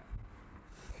background.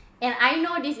 And I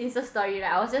know this Insta story,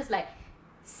 right? I was just like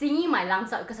singing my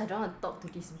lungs out because I don't want to talk to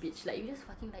this bitch. Like, you just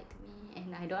fucking lied to me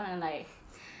and I don't want to like,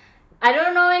 I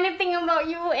don't know anything about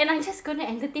you and I'm just gonna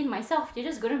entertain myself. You're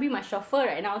just gonna be my chauffeur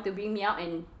right now to bring me out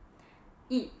and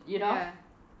eat, you know? Yeah.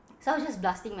 So I was just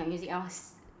blasting my music. I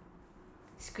was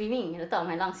screaming at the top of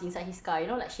my lungs inside his car, you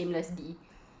know, like Shameless D.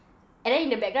 And then in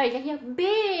the background, you can hear,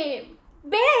 babe,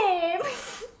 babe.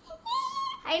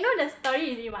 I know the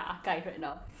story is in my archive right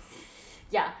now.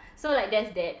 Yeah, so like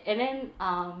that's that. And then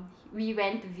we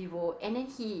went to Vivo, and then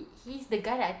he's the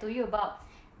guy that I told you about.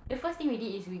 The first thing we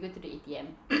did is we go to the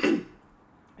ATM.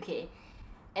 Okay.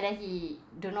 And then he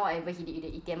don't know whatever he did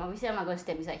with the ATM. Obviously, I'm not going to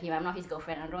stand beside him. I'm not his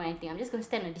girlfriend. I don't know anything. I'm just going to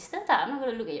stand a distance. I'm not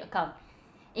going to look at your account.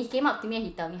 And he came up to me and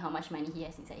he told me how much money he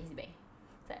has inside his bag.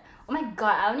 It's like, oh my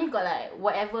god, I only got like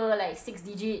whatever, like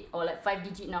 6-digit or like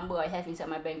 5-digit number I have inside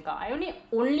my bank account. I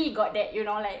only got that, you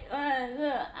know, like,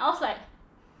 I was like,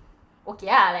 okay,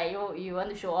 like you want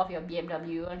to show off your BMW,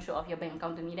 you want to show off your bank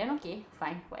account to me, then okay,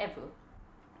 fine, whatever.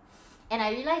 And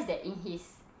I realized that in his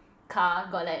car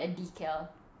got like a decal.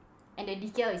 And the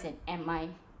decal is an MI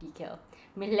decal.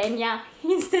 Millennia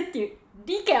Institute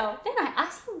decal. Then I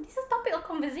asked him, this is a topic of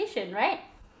conversation, right?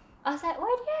 I was like,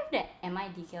 why do you have that MI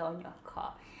decal on your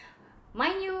car?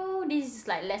 Mind you, this is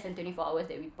like less than 24 hours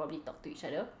that we probably talk to each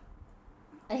other.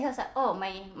 And he was like, oh,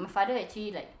 my father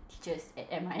actually like teaches at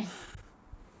MI.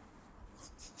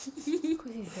 Who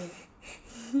is that?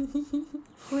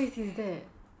 Who is that?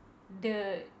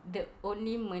 The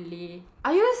only Malay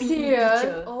Are you PE serious?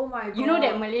 teacher. Oh my god. You know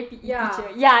that Malay PE Yeah. teacher?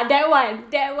 Yeah, that one.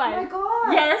 Oh my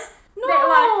god. Yes. No. That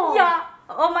one. Yeah.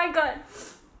 Oh my god.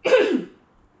 Ew.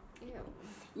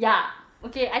 Yeah.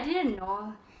 Okay, I didn't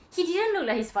know. He didn't look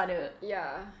like his father.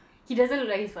 Yeah. He doesn't look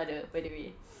like his father, by the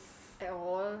way. At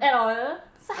all. At all.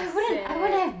 So I That's wouldn't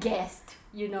sad. have guessed,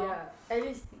 you know. Yeah. At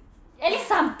least. At least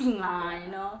something lah, you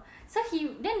know. So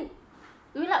then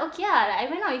we were like, okay lah, like I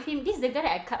went out with him. This is the guy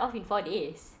that I cut off in 4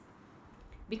 days.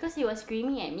 Because he was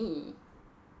screaming at me.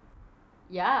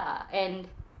 Yeah, and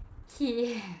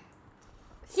he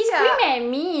screamed at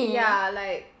me. Yeah,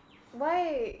 like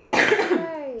why?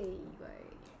 Why?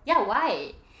 Yeah,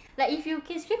 why? Like if you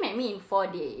can scream at me in 4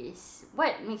 days,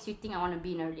 what makes you think I want to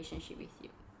be in a relationship with you?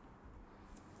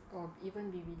 Or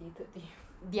even be related to you.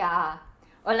 Yeah.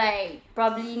 Or like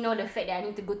probably know the fact that I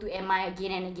need to go to MI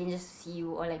again and again just to see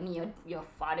you, or like me, your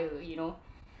father, you know.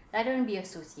 I don't want to be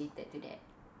associated to that.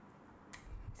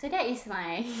 So that is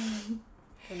my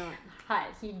Cannot.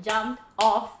 heart. He jumped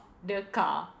off the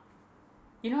car.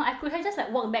 You know, I could have just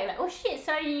like walked back like, oh shit,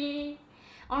 sorry,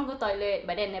 I want to go toilet,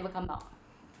 but then never come out.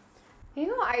 You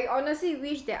know, I honestly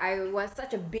wish that I was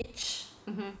such a bitch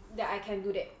Mm-hmm. that I can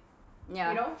do that. Yeah.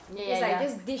 You know? Yeah, it's like yeah.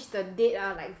 just ditch the date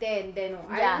like there and then.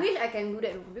 Yeah. I wish I can do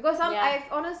that because Yeah. I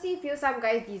honestly feel some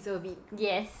guys deserve it.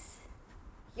 Yes.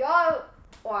 Y'all,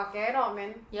 cannot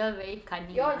man. You're very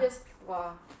cunning. Y'all lah. just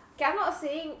Okay, I'm not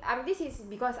saying this is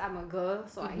because I'm a girl,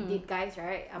 so I date guys,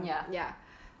 right? Yeah.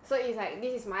 So it's like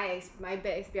this is my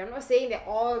bad experience. I'm not saying that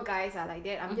all guys are like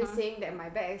that. I'm just saying that my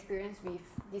bad experience with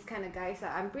this kind of guys.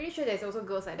 I'm pretty sure there's also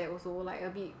girls like that also, like a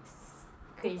bit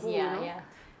crazy. cuckoo, Yeah, you know? yeah.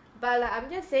 But like I'm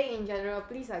just saying in general,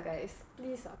 please guys,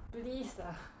 please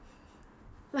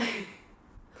like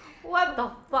what the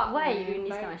fuck? Why are you man? doing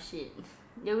this Like, kind of shit?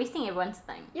 You're wasting everyone's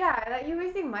time. yeah, like you're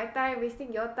wasting my time,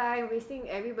 wasting your time, wasting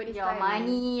everybody's Your time. man.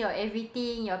 money, your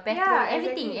everything, your petrol, Yeah,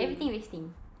 everything, exactly. everything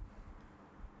wasting.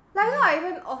 Like not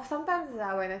even sometimes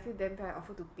when I feel damn bad, I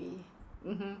offer to pay.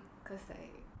 Mm-hmm. Cause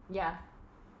like Yeah.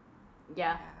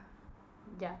 Yeah.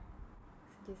 Yeah.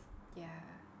 So just Yeah.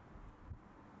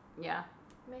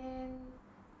 man.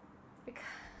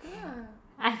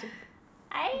 Yeah.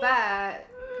 I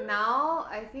But now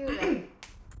I feel like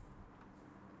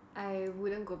I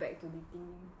wouldn't go back to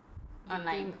dating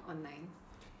Online. online.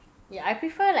 Yeah, I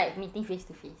prefer like meeting face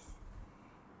to face.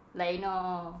 Like, you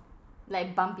know,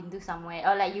 like bump into somewhere,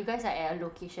 or like you guys are at a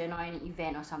location or an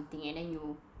event or something, and then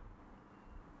you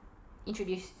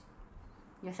introduce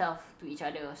yourself to each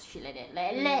other or shit like that.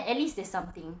 Like at least there's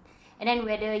something. And then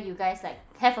whether you guys like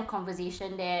have a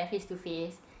conversation there face to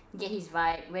face, get his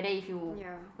vibe, whether if you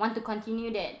Yeah. want to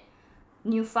continue that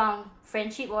newfound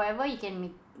friendship or whatever, you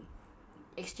can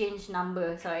exchange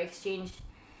numbers or exchange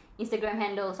Instagram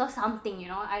handles or something, you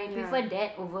know. I Yeah. prefer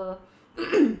that over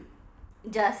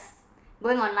just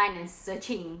going online and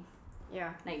searching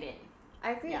Yeah. like that.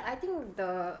 I feel Yeah. I think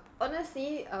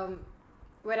honestly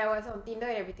when I was on Tinder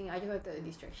and everything, I just wanted a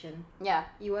distraction. Yeah.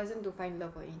 It wasn't to find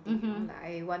love or anything. Mhm. Like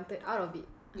I wanted out of it.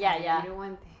 Yeah, I yeah. didn't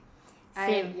want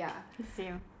Same. yeah.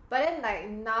 Same. But then like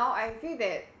now I feel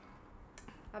that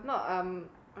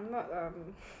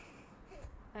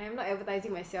I am not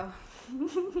advertising myself.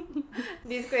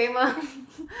 Disclaimer.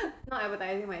 Not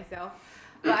advertising myself.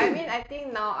 But I mean I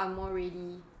think now I'm more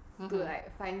ready to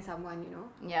like find someone, you know.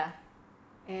 Yeah.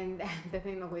 And I'm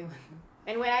definitely not going on.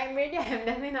 And when I'm ready, I'm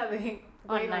definitely not going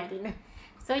Online. on Tinder.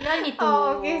 So y'all need to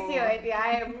Oh, okay, see already.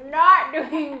 I am not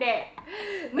doing that.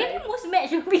 maybe most match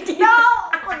will be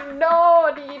No,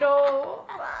 Dido.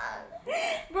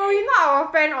 Bro, you know our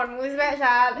friend on Muzmatch,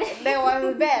 that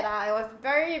was bad. It was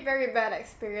very, very bad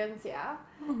experience, yeah.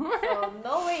 So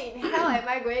no way in hell am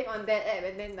I going on that app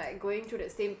and then like going through the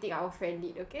same thing our friend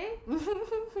did, okay?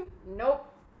 Nope.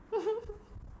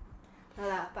 No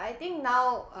lah, but I think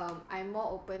now I'm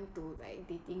more open to like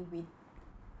dating with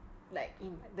like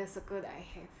in the circle that I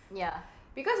have. Yeah.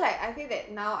 Because like I feel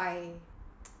that now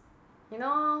you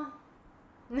know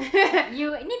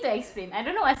You need to explain. I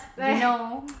don't know what's you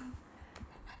know.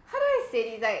 how do I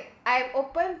say this? Like I'm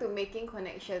open to making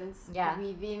connections Yeah.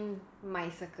 within my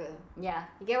circle. Yeah.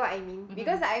 You get what I mean?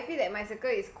 Because like, I feel that my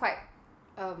circle is quite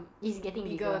It's getting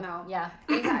bigger bigger now. Yeah.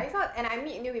 it's not and I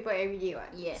meet new people every day, what?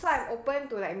 Yes. So I'm open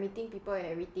to like meeting people and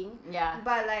everything. Yeah.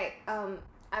 But like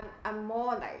I'm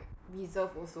more like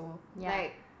reserved also. Yeah.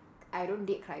 Like I don't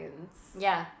date clients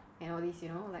Yeah. and all this, you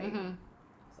know, like Mm-hmm.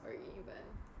 so sorry, but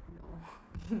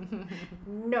no.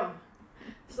 No.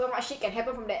 So much shit can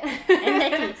happen from that.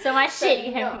 Exactly. So much shit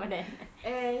you have No. on that.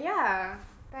 And yeah,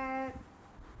 but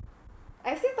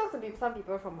I still talk to some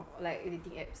people from like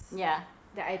dating apps Yeah.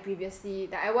 that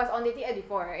I was on dating app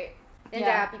before, right? Then there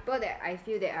Yeah. are people that I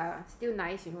feel that are still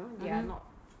nice, you know, they are Mhm. not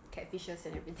catfishes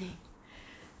and everything.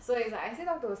 So it's like I still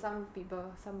talk to some people,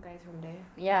 some guys from there.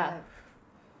 Yeah.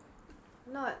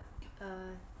 But not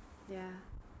yeah.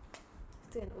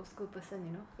 Still an old school person,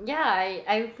 you know. Yeah,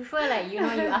 I prefer like, you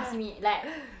know, you ask me like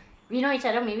we know each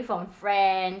other maybe from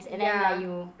friends, and then Yeah. like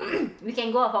you we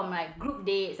can go out from like group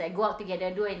dates, like go out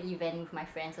together, do an event with my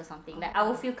friends or something. Like I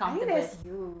will feel I think comfortable. that's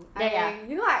you. Yeah.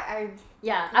 You know I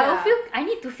Yeah, I will Yeah. I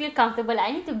need to feel comfortable. Like,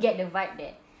 I need to get the vibe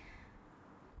that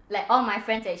like all my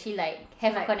friends actually like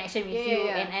have Like, a connection with yeah, you,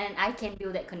 yeah, yeah. and I can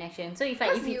build that connection. So if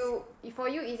like because if it's for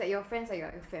you it's like your friends are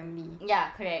your family.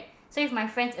 yeah, correct. So if my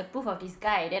friends approve of this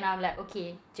guy, then I'm like,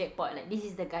 okay, jackpot. Like, this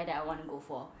is the guy that I want to go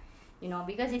for, you know,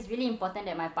 because it's really important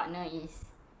that my partner is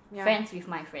Yeah. friends with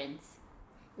my friends.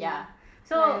 Yeah. Yeah.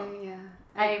 So yeah.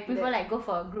 I prefer that- like go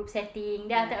for a group setting.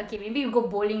 Then after Yeah. okay, maybe we go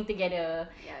bowling together.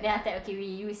 Yeah, Then after okay,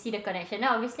 we see the connection.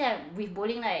 Now obviously with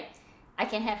bowling, like I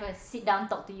can have a sit down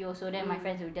talk to you. So then my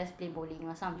friends will just play bowling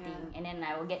or something, Yeah. and then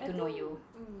I will get to know you.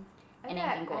 I And think then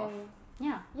we can go off.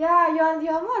 Yeah. Yeah,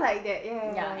 you're more like that. Yeah.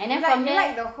 Yeah, and You then like, from you there-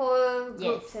 like the whole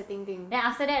group Yes. setting thing. Then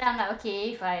after that, I'm like,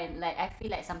 okay, if I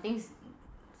feel like something's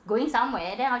going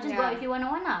somewhere, then I'll just go Yeah. out with you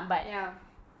one-on-one lah. But Yeah.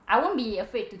 I won't be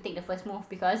afraid to take the first move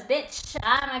because bitch,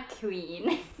 I'm a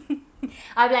queen.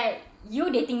 I'll be like,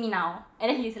 you dating me now, and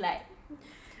then he's like,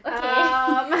 okay.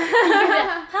 He's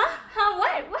like, huh?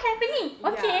 What happening?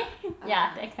 Okay.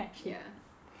 Yeah, that kind of shit. Yeah.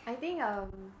 I think a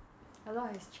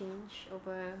lot has changed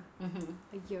over Mm-hmm.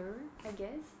 a year, I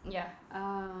guess. Yeah.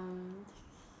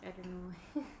 I don't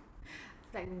know.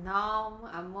 Like now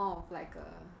I'm more of like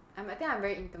I think I'm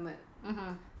very intimate.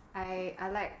 Mm-hmm. I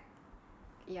like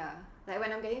like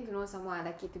when I'm getting to know someone I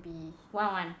like it to be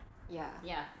One. yeah.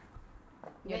 Yeah.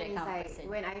 You're Then that it's kind of like person.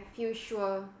 when I feel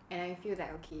sure and I feel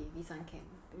like okay this one can.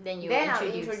 Then you Then I'll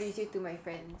introduce. introduce you to my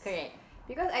friends. Correct.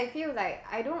 Because I feel like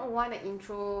I don't want an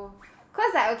intro.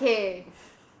 Cause like okay,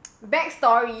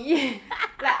 backstory.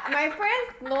 Like my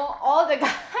friends know all the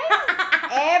guys,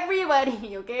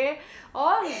 everybody. Okay,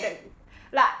 all the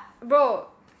like bro,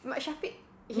 Shafiq.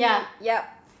 Yeah. Yep.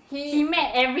 He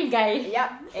met every guy.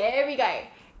 Yep. Every guy.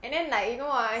 And then like you know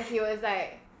he was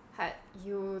like.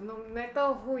 You no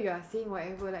matter who you are seeing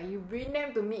whatever like you bring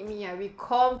them to meet me we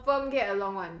confirm get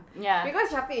along one. Yeah. Because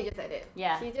Shafiq is just like that.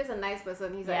 Yeah. He's just a nice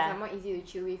person. He's like Yeah. someone easy to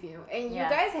chill with, you know. And you Yeah.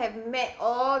 guys have met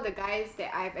all the guys that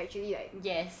I've actually like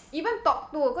Yes. even talked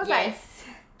to. Cause like Yes.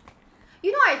 you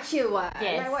know I chill what.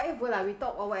 Yes. Like whatever lah, we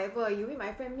talk or whatever. You meet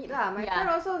my friend meet lah. My Yeah. friend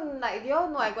also like they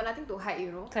all know I got nothing to hide, you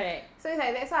know. Correct. So it's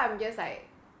like that's why I'm just like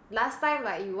last time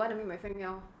like you want to meet my friend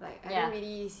now, like I Yeah. don't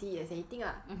really see it as anything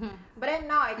lah. Mm-hmm. But then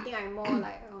now I think I'm more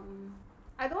like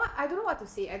I don't know what to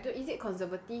say. Is it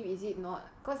conservative? Is it not?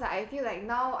 Cause like, I feel like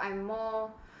now I'm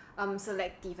more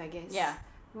selective, I guess. Yeah.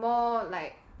 More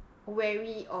like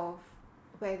wary of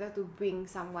whether to bring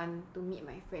someone to meet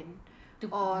my friend To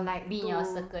or like be in to your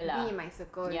circle lah. be in my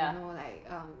circle. Yeah. You know, like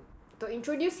to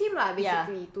introduce him lah Yeah.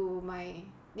 basically to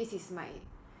this is my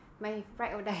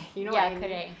pride or die. You know Yeah, what I mean?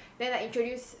 correct. Then I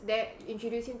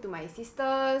introduce him to my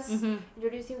sisters. Mm-hmm.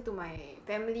 Introduce him to my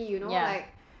family. You know, Yeah.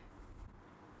 like.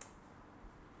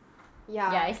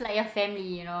 Yeah. Yeah, it's like your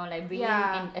family, you know, like bringing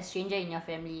Yeah. in a stranger in your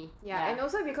family. Yeah, and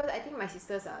also because I think my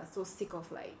sisters are so sick of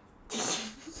like.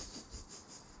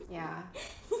 Yeah,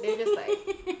 they're just like.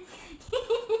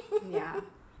 Yeah,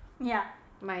 Yeah.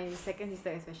 my second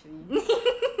sister especially.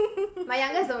 My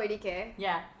youngest don't really care.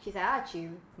 Yeah. She's like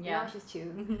chill. Yeah. You know, she's chill.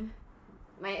 Mm-hmm.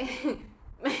 My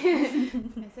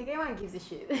my second one gives a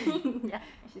shit. Yeah.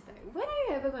 She's like, when are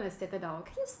you ever gonna settle down?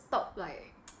 Can you stop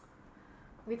like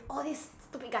with all these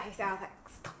stupid guys? And I was like,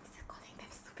 stop, this is calling them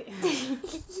stupid.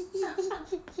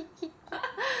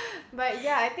 But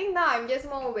yeah, I think now I'm just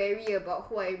more wary about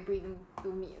who I bring to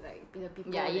meet, like the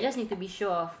people. Yeah, you that- just need to be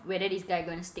sure of whether this guy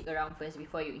gonna stick around first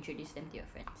before you introduce them to your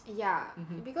friends. Yeah,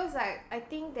 Mhm. because like I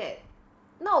think that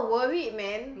not worried,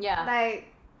 man. Yeah.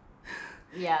 Like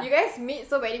Yeah. you guys meet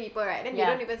so many people, right? Then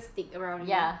Yeah. they don't even stick around.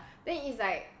 you Yeah. know? Then it's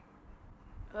like,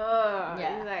 Yeah.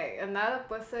 it's like another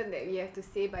person that we have to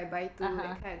say bye bye to, Uh-huh.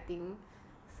 that kind of thing.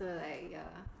 So like, yeah.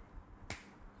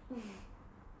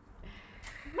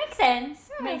 Makes sense.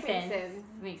 Yeah, Makes makes sense. sense.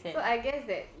 Makes sense. So I guess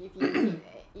that if you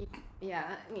meet,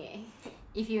 yeah,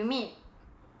 If you meet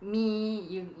me,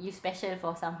 you special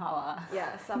for somehow.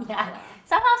 yeah, somehow. Yeah. lah.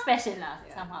 Somehow special lah.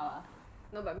 Yeah. Somehow.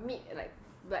 No, but meet like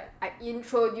like I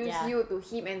introduce Yeah. you to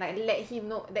him and like let him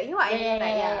know that, you know what I Yeah, mean,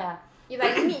 like yeah. if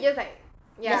like you meet just like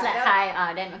Just like that,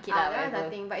 hi, then okay lah, that one's whatever.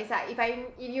 nothing. But it's like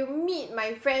if you meet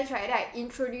my friends, right, then I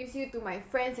introduce you to my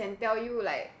friends and tell you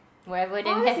like, Whatever, oh,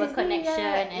 then this have a is me, connection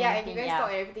and and you everything. guys Yeah. talk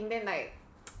and everything, then like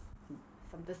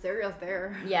something serious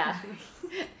there. Yeah.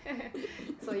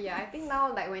 So yeah, I think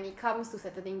now like when it comes to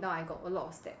settling down, I got a lot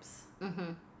of steps.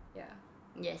 Mm-hmm. Yeah.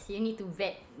 Yes, you need to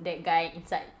vet that guy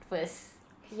inside first.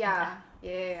 Yeah.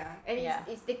 And Yeah.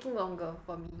 it's taking longer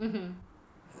for me. Mm-hmm.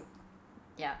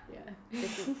 Yeah. Yeah.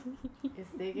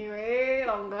 It's taking way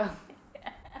longer.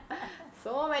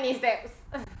 So many steps.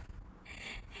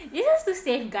 This is to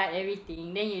safeguard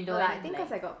everything. Then you don't. I think like,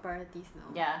 because I got priorities now.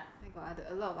 yeah. I got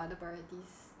a lot of other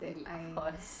priorities that Of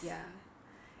course. Yeah.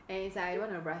 And it's like I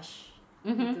don't want to rush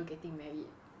Mm-hmm. into getting married.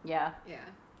 Yeah. Yeah.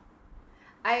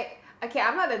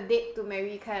 I'm not the date to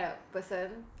marry kind of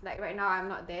person. Like right now I'm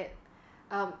not that.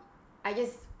 I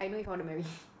know if I want to marry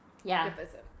Yeah. the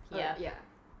person. Yeah. Yeah.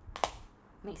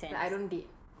 Makes sense. Like I don't date.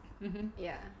 Mm-hmm.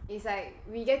 Yeah. It's like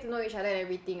we get to know each other and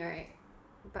everything, right?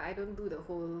 But I don't do the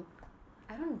whole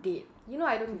I don't date. You know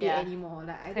I don't date Yeah. anymore.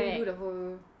 Like I Correct. don't do the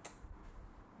whole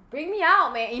bring me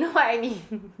out, man. You know what I mean?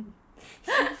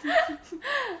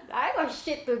 I got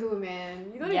shit to do,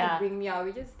 man. You don't need Yeah. to bring me out.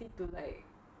 We just need to like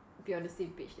be on the same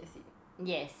page. That's it.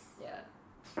 Yes. Yeah.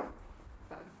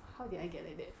 But how did I get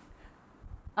like that?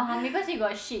 Because you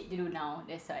got shit to do now.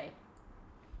 That's why.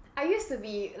 I used to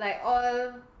be like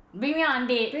all Bring me on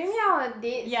dates. bring me out on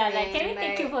dates. Yeah, like man. can we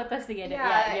take like, 2 photos together? Yeah,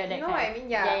 Yeah, like, that you know kind. what I mean?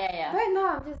 Yeah. Yeah. Right now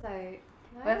I'm just like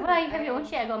Whatever lah, you have your own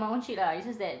shit, I got my own shit lah. It's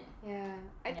just that. Yeah.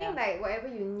 I think like whatever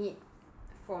you need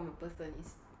from a person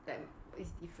is like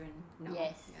is different now.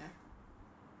 Yes. Yeah.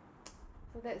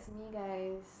 So that's me,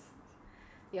 guys.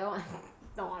 Y'all want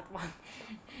no one.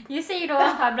 You say you don't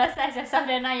want publicize yourself,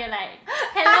 then now you're like,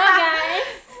 hello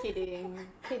guys.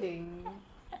 Kidding.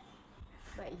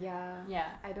 But yeah. Yeah.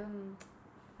 I don't know.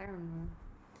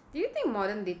 Do you think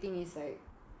modern dating is like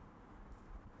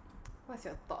what's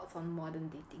your thoughts on modern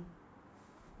dating?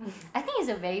 I think it's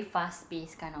a very fast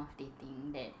paced kind of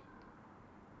dating that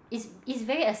is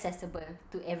very accessible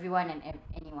to everyone and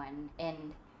anyone,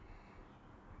 and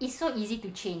it's so easy to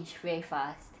change very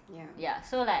fast. Yeah. Yeah,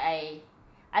 so like I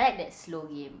like that slow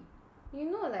game.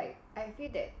 You know, like I feel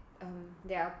that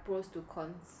there are pros to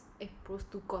cons. Pros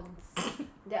to cons.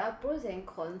 There are pros and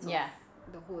cons Yeah.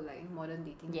 of the whole like modern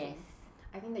dating Yes. thing.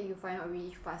 I think that you find out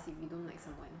really fast if you don't like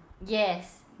someone.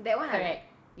 Yes. That one Correct.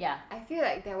 Yeah. I feel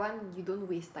like that one you don't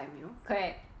waste time, you know?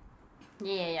 Correct.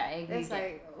 Yeah, I agree That's with that.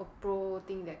 like a pro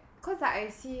thing that cause like I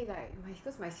see like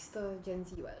because my sister Gen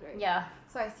Z what, right? Yeah.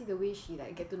 So I see the way she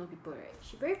like get to know people, right?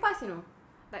 She very fast, you know.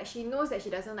 Like she knows that she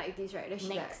doesn't like this, right? Then she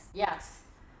Next. like Yeah.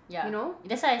 Yeah. you know?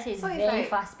 That's why I say it's So it's very like-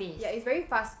 fast paced. Yeah, it's very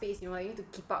fast paced, you know, like you need to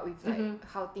keep up with like Mhm.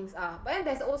 how things are. But then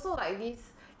there's also like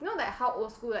this, you know, like how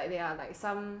old school like there are like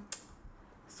some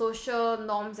social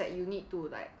norms that you need to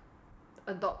like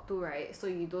adopt to, right? So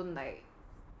you don't like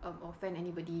offend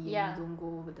anybody and Yeah. you don't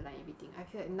go over the line and everything. I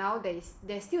feel like now there's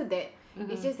still that.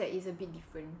 It's just that it's a bit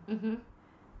different. Mm-hmm.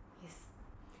 It's,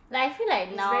 Like I feel like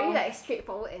it's now very like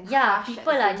straightforward and yeah, harsh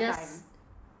people at the are same just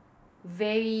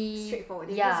very time. Straightforward.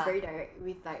 They're yeah. just very direct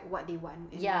with like what they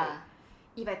want. And Yeah. like,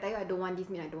 if I tell you I don't want this,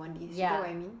 mean I don't want this. Yeah. You know what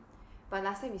I mean? But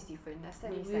last time it's different. Last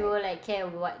time it's we like will like care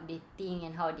what they think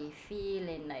and how they feel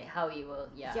and like how it will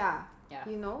yeah, Yeah.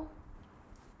 you know,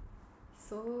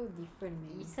 so different,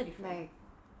 man. It's so different.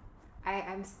 Like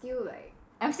I'm still like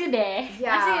I'm still there.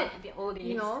 Yeah. I'm still at the old days.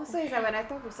 you know, so it's like when I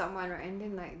talk to someone, right, and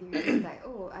then like they're just like,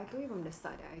 oh, I told you from the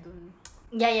start that I don't,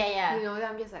 Yeah. you know, then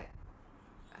I'm just like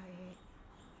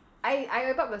I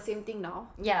adopt the same thing now,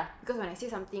 Yeah. because when I say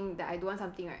something that I don't want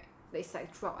something, right, that it's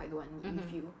like throughout I don't want it with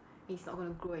Mhm. you, it's not gonna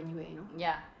grow anywhere, you know.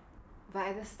 Yeah. But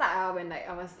at the start, when like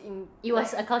I was in, It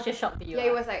was a culture shock to you. yeah,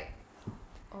 it was like,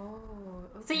 oh,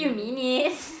 okay. So you mean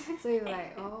it? So you're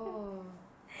like, oh.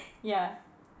 Yeah.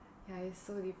 Yeah, it's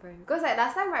so different. Because like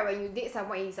last time, right, when you date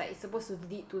someone, it's like it's supposed to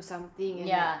lead to something, and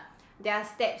Yeah. like, there are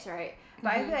steps, right?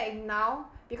 But I Mhm. feel like now,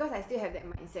 because I still have that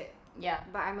mindset, Yeah.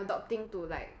 but I'm adopting to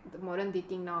like the modern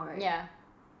dating now, right? Yeah.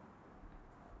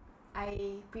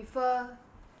 I prefer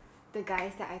the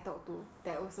guys that I talk to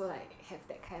that also like have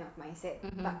that kind of mindset,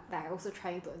 Mhm. but that are also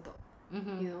trying to adopt.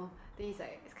 Mm-hmm. You know, then it's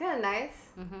like it's kind of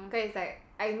nice Mm-hmm. because it's like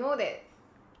I know that,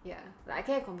 yeah, like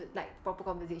I can have like proper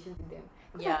conversations with them.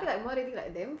 Because Yeah. I feel like modern dating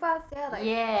like damn fast, yeah, like.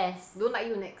 Yes. Don't like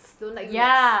you next. Don't like you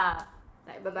Yeah. next.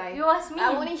 Like bye bye. It was me.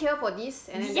 I'm only here for this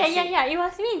and then Yeah. that's it. It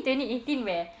was me in 2018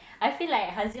 where I feel like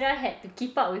Hazira had to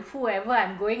keep up with whoever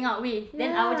I'm going out with.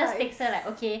 Then I would just Yeah, text her like,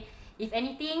 okay, if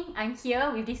anything, I'm here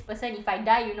with this person. If I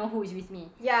die, you know who is with me.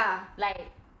 Yeah. Like,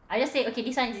 I just say, okay,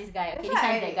 this one is this guy, okay, this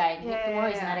one is that guy, tomorrow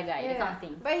is another guy, that kind of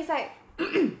thing. But it's like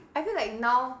I feel like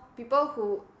now people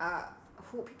who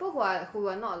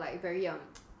are not like very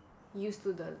used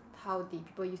to the how the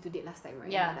people used to date last time, right?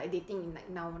 Yeah. Like dating in like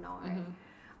now, right?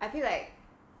 I feel like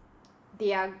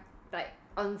they are like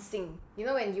on sync. You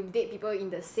know, when you date people in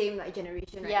the same like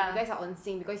generation, right? You guys are on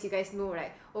sync because you guys know,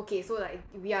 like, okay, so like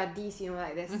we are this, you know,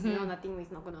 like there's you know nothing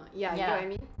is not gonna you know what I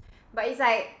mean? But it's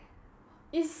like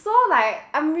it's so like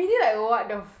I'm really like what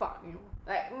the fuck, you know?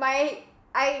 Like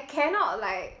I cannot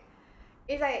like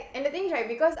it's like and the thing is right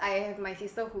because I have my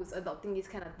sister who's adopting this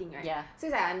kind of thing, right? Yeah. So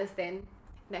it's like I understand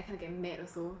that I kind of get mad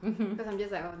also because I'm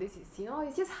just like, oh, this is, you know,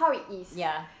 it's just how it is.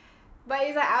 Yeah. But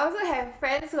it's like I also have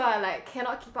friends who are like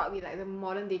cannot keep up with like the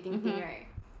modern dating thing, right?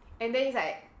 And then it's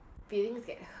like feelings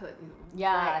get hurt, you know.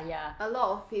 Yeah, like, yeah. A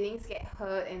lot of feelings get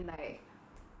hurt and like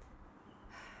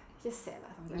it's just sad lah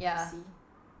sometimes to see.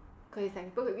 Cause it's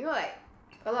like people, you know, like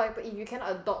a lot of people, if you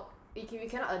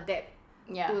cannot adapt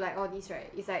to like all this, right?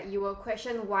 It's like you will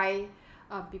question why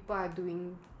people are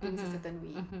doing things a certain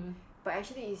way. But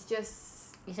actually it's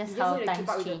just how need to times keep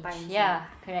up with the change. times. Yeah,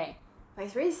 correct. But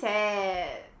it's very sad.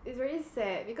 It's very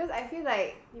sad because I feel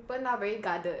like people now very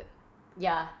guarded.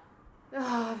 Yeah.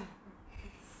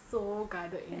 So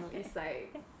guarded, you know. It's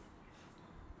like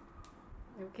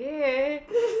okay.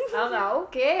 I'm like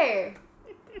okay.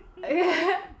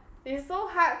 It's so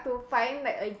hard to find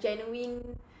like a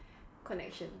genuine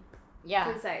connection. Yeah.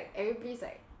 Because like everybody's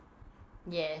like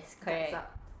Yes, correct.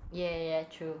 up. Yeah,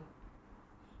 true.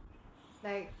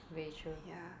 Like Very true.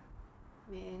 yeah.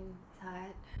 Man, it's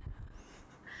hard.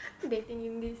 Dating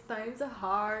in these times are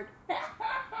hard.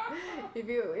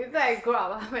 if I grow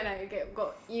up when I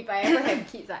if I ever have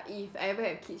kids,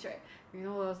 right? You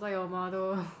know, it's like your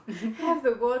mother have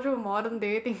to go through modern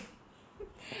dating.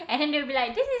 And then they'll be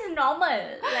like, this is normal.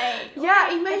 Like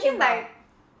Yeah, imagine like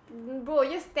bro,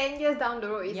 just 10 years down the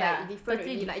road it's Yeah, like different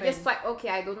totally already. Like different. just swipe, okay,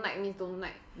 I don't like means don't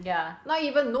like. Yeah. Not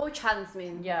even no chance,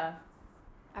 man. Yeah.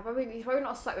 It's probably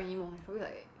not swipe anymore. It's probably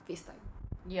like FaceTime.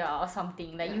 Yeah, or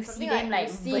something. Like you see something them like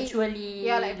you see- virtually.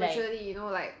 Yeah, like virtually, you know,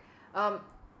 like I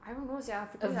don't know, A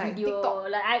freaking like video. TikTok.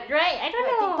 Like I don't Like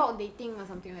know. TikTok dating or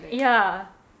something like that. Yeah.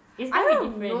 It's I very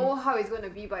don't different. know how it's gonna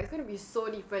be, but it's gonna be so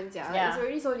different, Yeah. It's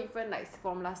already so different like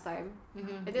from last time.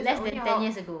 And that's Less only than how- 10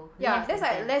 years ago. Yeah, Less that's than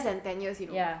like 10. less than 10 years, you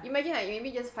know. Yeah. Imagine like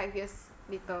maybe just 5 years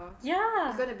later. Yeah.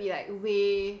 It's gonna be like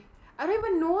way I don't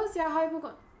even know how people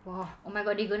got wow. Oh my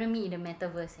god, they're gonna meet in the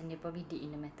metaverse and they probably did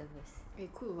in the metaverse. Hey,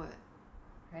 cool what?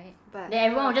 Right? But Then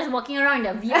everyone was just walking around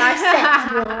in the VR set,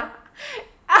 bro.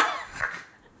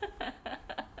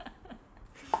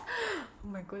 oh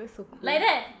my god, that's so cool. Like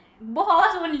that. Both of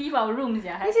us won't leave our rooms,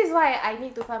 yeah. This is why I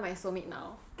need to find my soulmate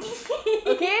now.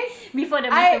 Okay? Before the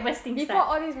metaverse thing Before starts.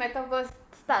 all this metaverse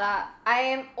start, I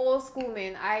am old school,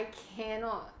 man. I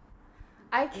cannot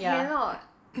like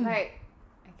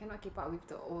I cannot keep up with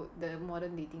the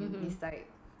modern dating. It's like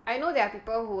I know there are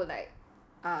people who like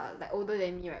older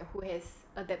than me, right, who has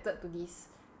adapted to this.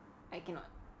 I cannot.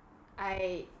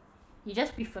 You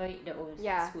just prefer it the old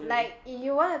school. Like if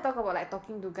you want to talk about like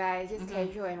talking to guys, just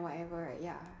casual and whatever, right?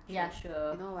 Yeah. Yeah,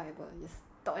 sure. You know, whatever. Just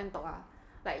talk.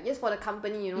 Like just for the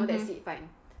company, you know, that's it, fine.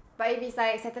 But if it's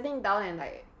like settling down and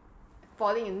like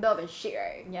falling in love and shit,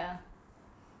 right? Yeah.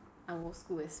 I'm old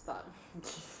school as fuck.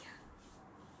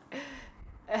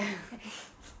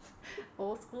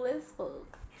 Old school as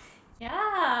fuck. Yeah,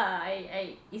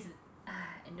 I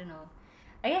don't know.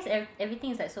 I guess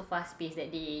everything is like so fast paced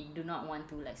that they do not want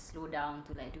to like slow down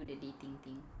to like do the dating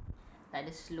thing, like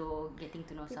the slow getting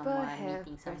to know People someone, have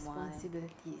meeting someone,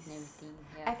 responsibilities. and everything.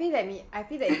 Yeah. I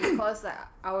feel that because like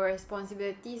our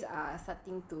responsibilities are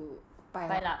starting to pile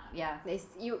Pile up. up, yeah.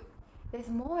 There's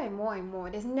more and more and more.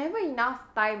 There's never enough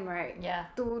time, right? Yeah.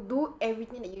 To do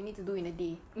everything that you need to do in a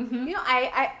day. Mm-hmm. You know,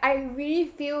 I really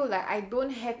feel like I don't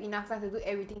have enough time to do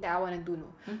everything that I want to do.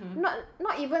 No,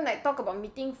 not even like talk about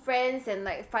meeting friends and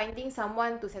like finding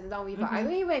someone to settle down with. I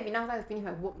don't even have enough time to finish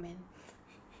my work, man.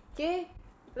 Okay,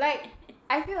 like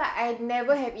I feel like I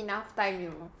never have enough time, you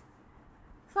know.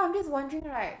 So I'm just wondering,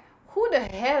 like, who the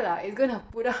hell is gonna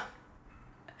put up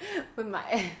with my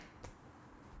ass?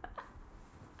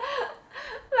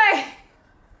 Like,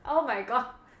 oh my god.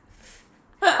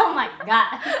 Oh my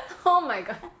god. Oh my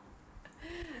god.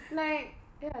 Like,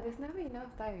 yeah, there's never enough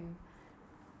time.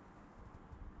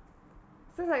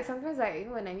 So like sometimes like, you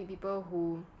know, when I meet people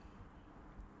who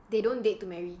they don't date to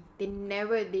marry. I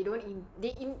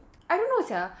don't know,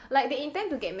 sia. Like they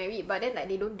intend to get married, but then like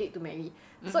they don't date to marry.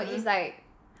 So it's like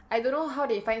I don't know how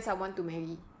they find someone to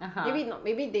marry.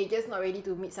 Maybe they just not ready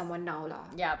to meet someone now lah.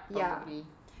 Yeah, probably.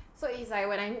 So it's like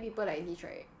when I meet people like this,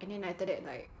 right, and then after that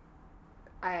like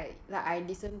I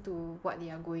listen to what they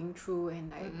are going through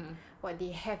and like what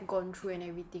they have gone through and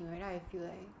everything, right? I feel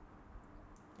like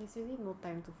there's really no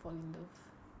time to fall in love.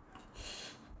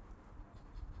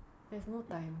 There's no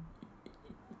time.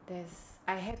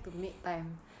 I have to make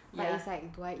time. But it's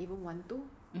like, do I even want to?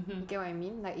 You get what I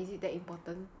mean? Like, is it that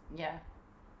important? Yeah.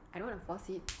 I don't want to force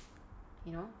it.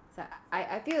 You know? So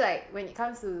I feel like when it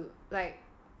comes to like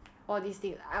all these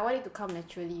things, I want it to come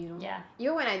naturally, you know? Yeah.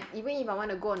 Even if I want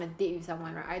to go on a date with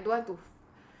someone, right? I don't want to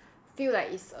feel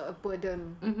like it's a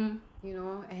burden. You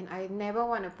know? And I never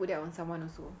want to put that on someone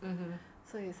also.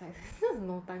 So it's like, there's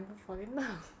no time to fall in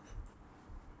love.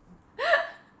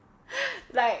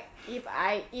 Like, if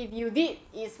you did,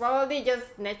 it's probably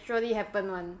just naturally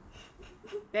happen one.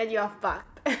 Then you are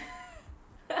fucked. That's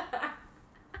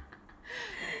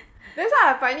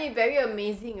why I find it very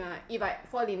amazing if I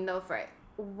fall in love, right,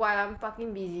 while I'm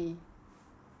fucking busy.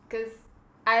 Because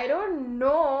I don't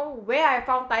know where I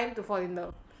found time to fall in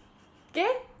love.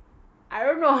 Okay? I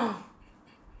don't know.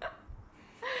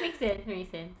 Makes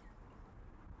sense.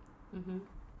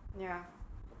 Yeah.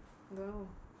 Don't know.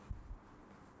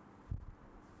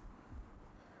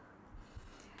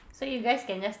 So you guys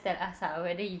can just tell us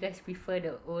whether you guys prefer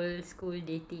the old school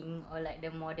dating or like the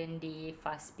modern day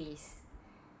fast paced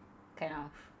kind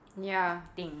of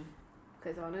thing.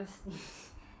 Because honestly,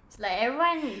 it's like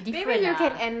everyone different. maybe you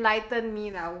can enlighten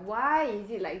me now. Why is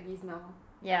it like this now?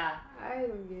 Yeah. I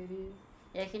don't get it.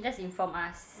 Yeah, you can just inform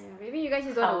us. Yeah, maybe you guys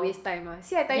just don't want to waste time.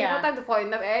 See, I tell you, no time to fall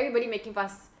in love. Everybody making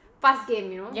fast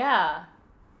game, you know? Yeah.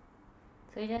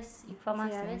 So you just inform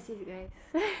us. Yeah, that's it, guys.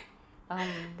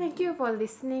 Thank you for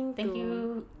listening. Thank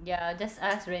you. Yeah, just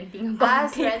us ranting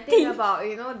about ranting about,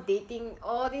 you know, dating,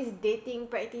 all these dating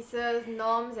practices,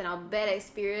 norms, and our bad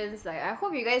experience. Like, I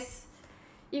hope you guys,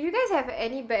 if you guys have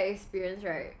any bad experience,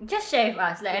 right, just share with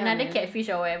us, like another man. Catfish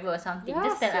or whatever or something.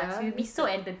 Just tell us. We'll be so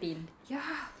entertained. Yeah.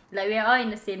 Like we're all in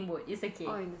the same boat. It's okay.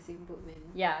 All in the same boat, man.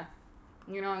 Yeah.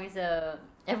 You know,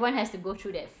 everyone has to go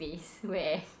through that phase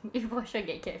where you for sure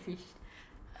get catfished.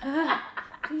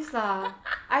 Please lah.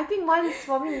 I think once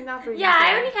for me enough already. Yeah,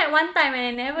 I only had one time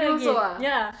and never you again. Also,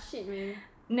 yeah. Shit, man.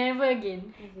 Never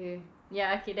again. Okay.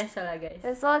 Yeah, okay, that's all guys.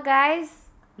 That's all, guys.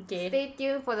 Okay. Stay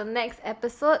tuned for the next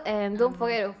episode and don't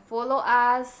forget to follow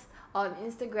us on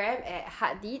Instagram at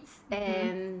Heartdeeds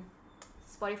and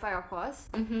Spotify, of course.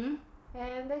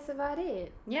 And that's about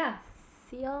it. Yeah.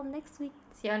 See y'all next week.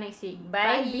 See y'all next week.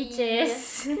 Bye.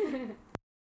 Beaches.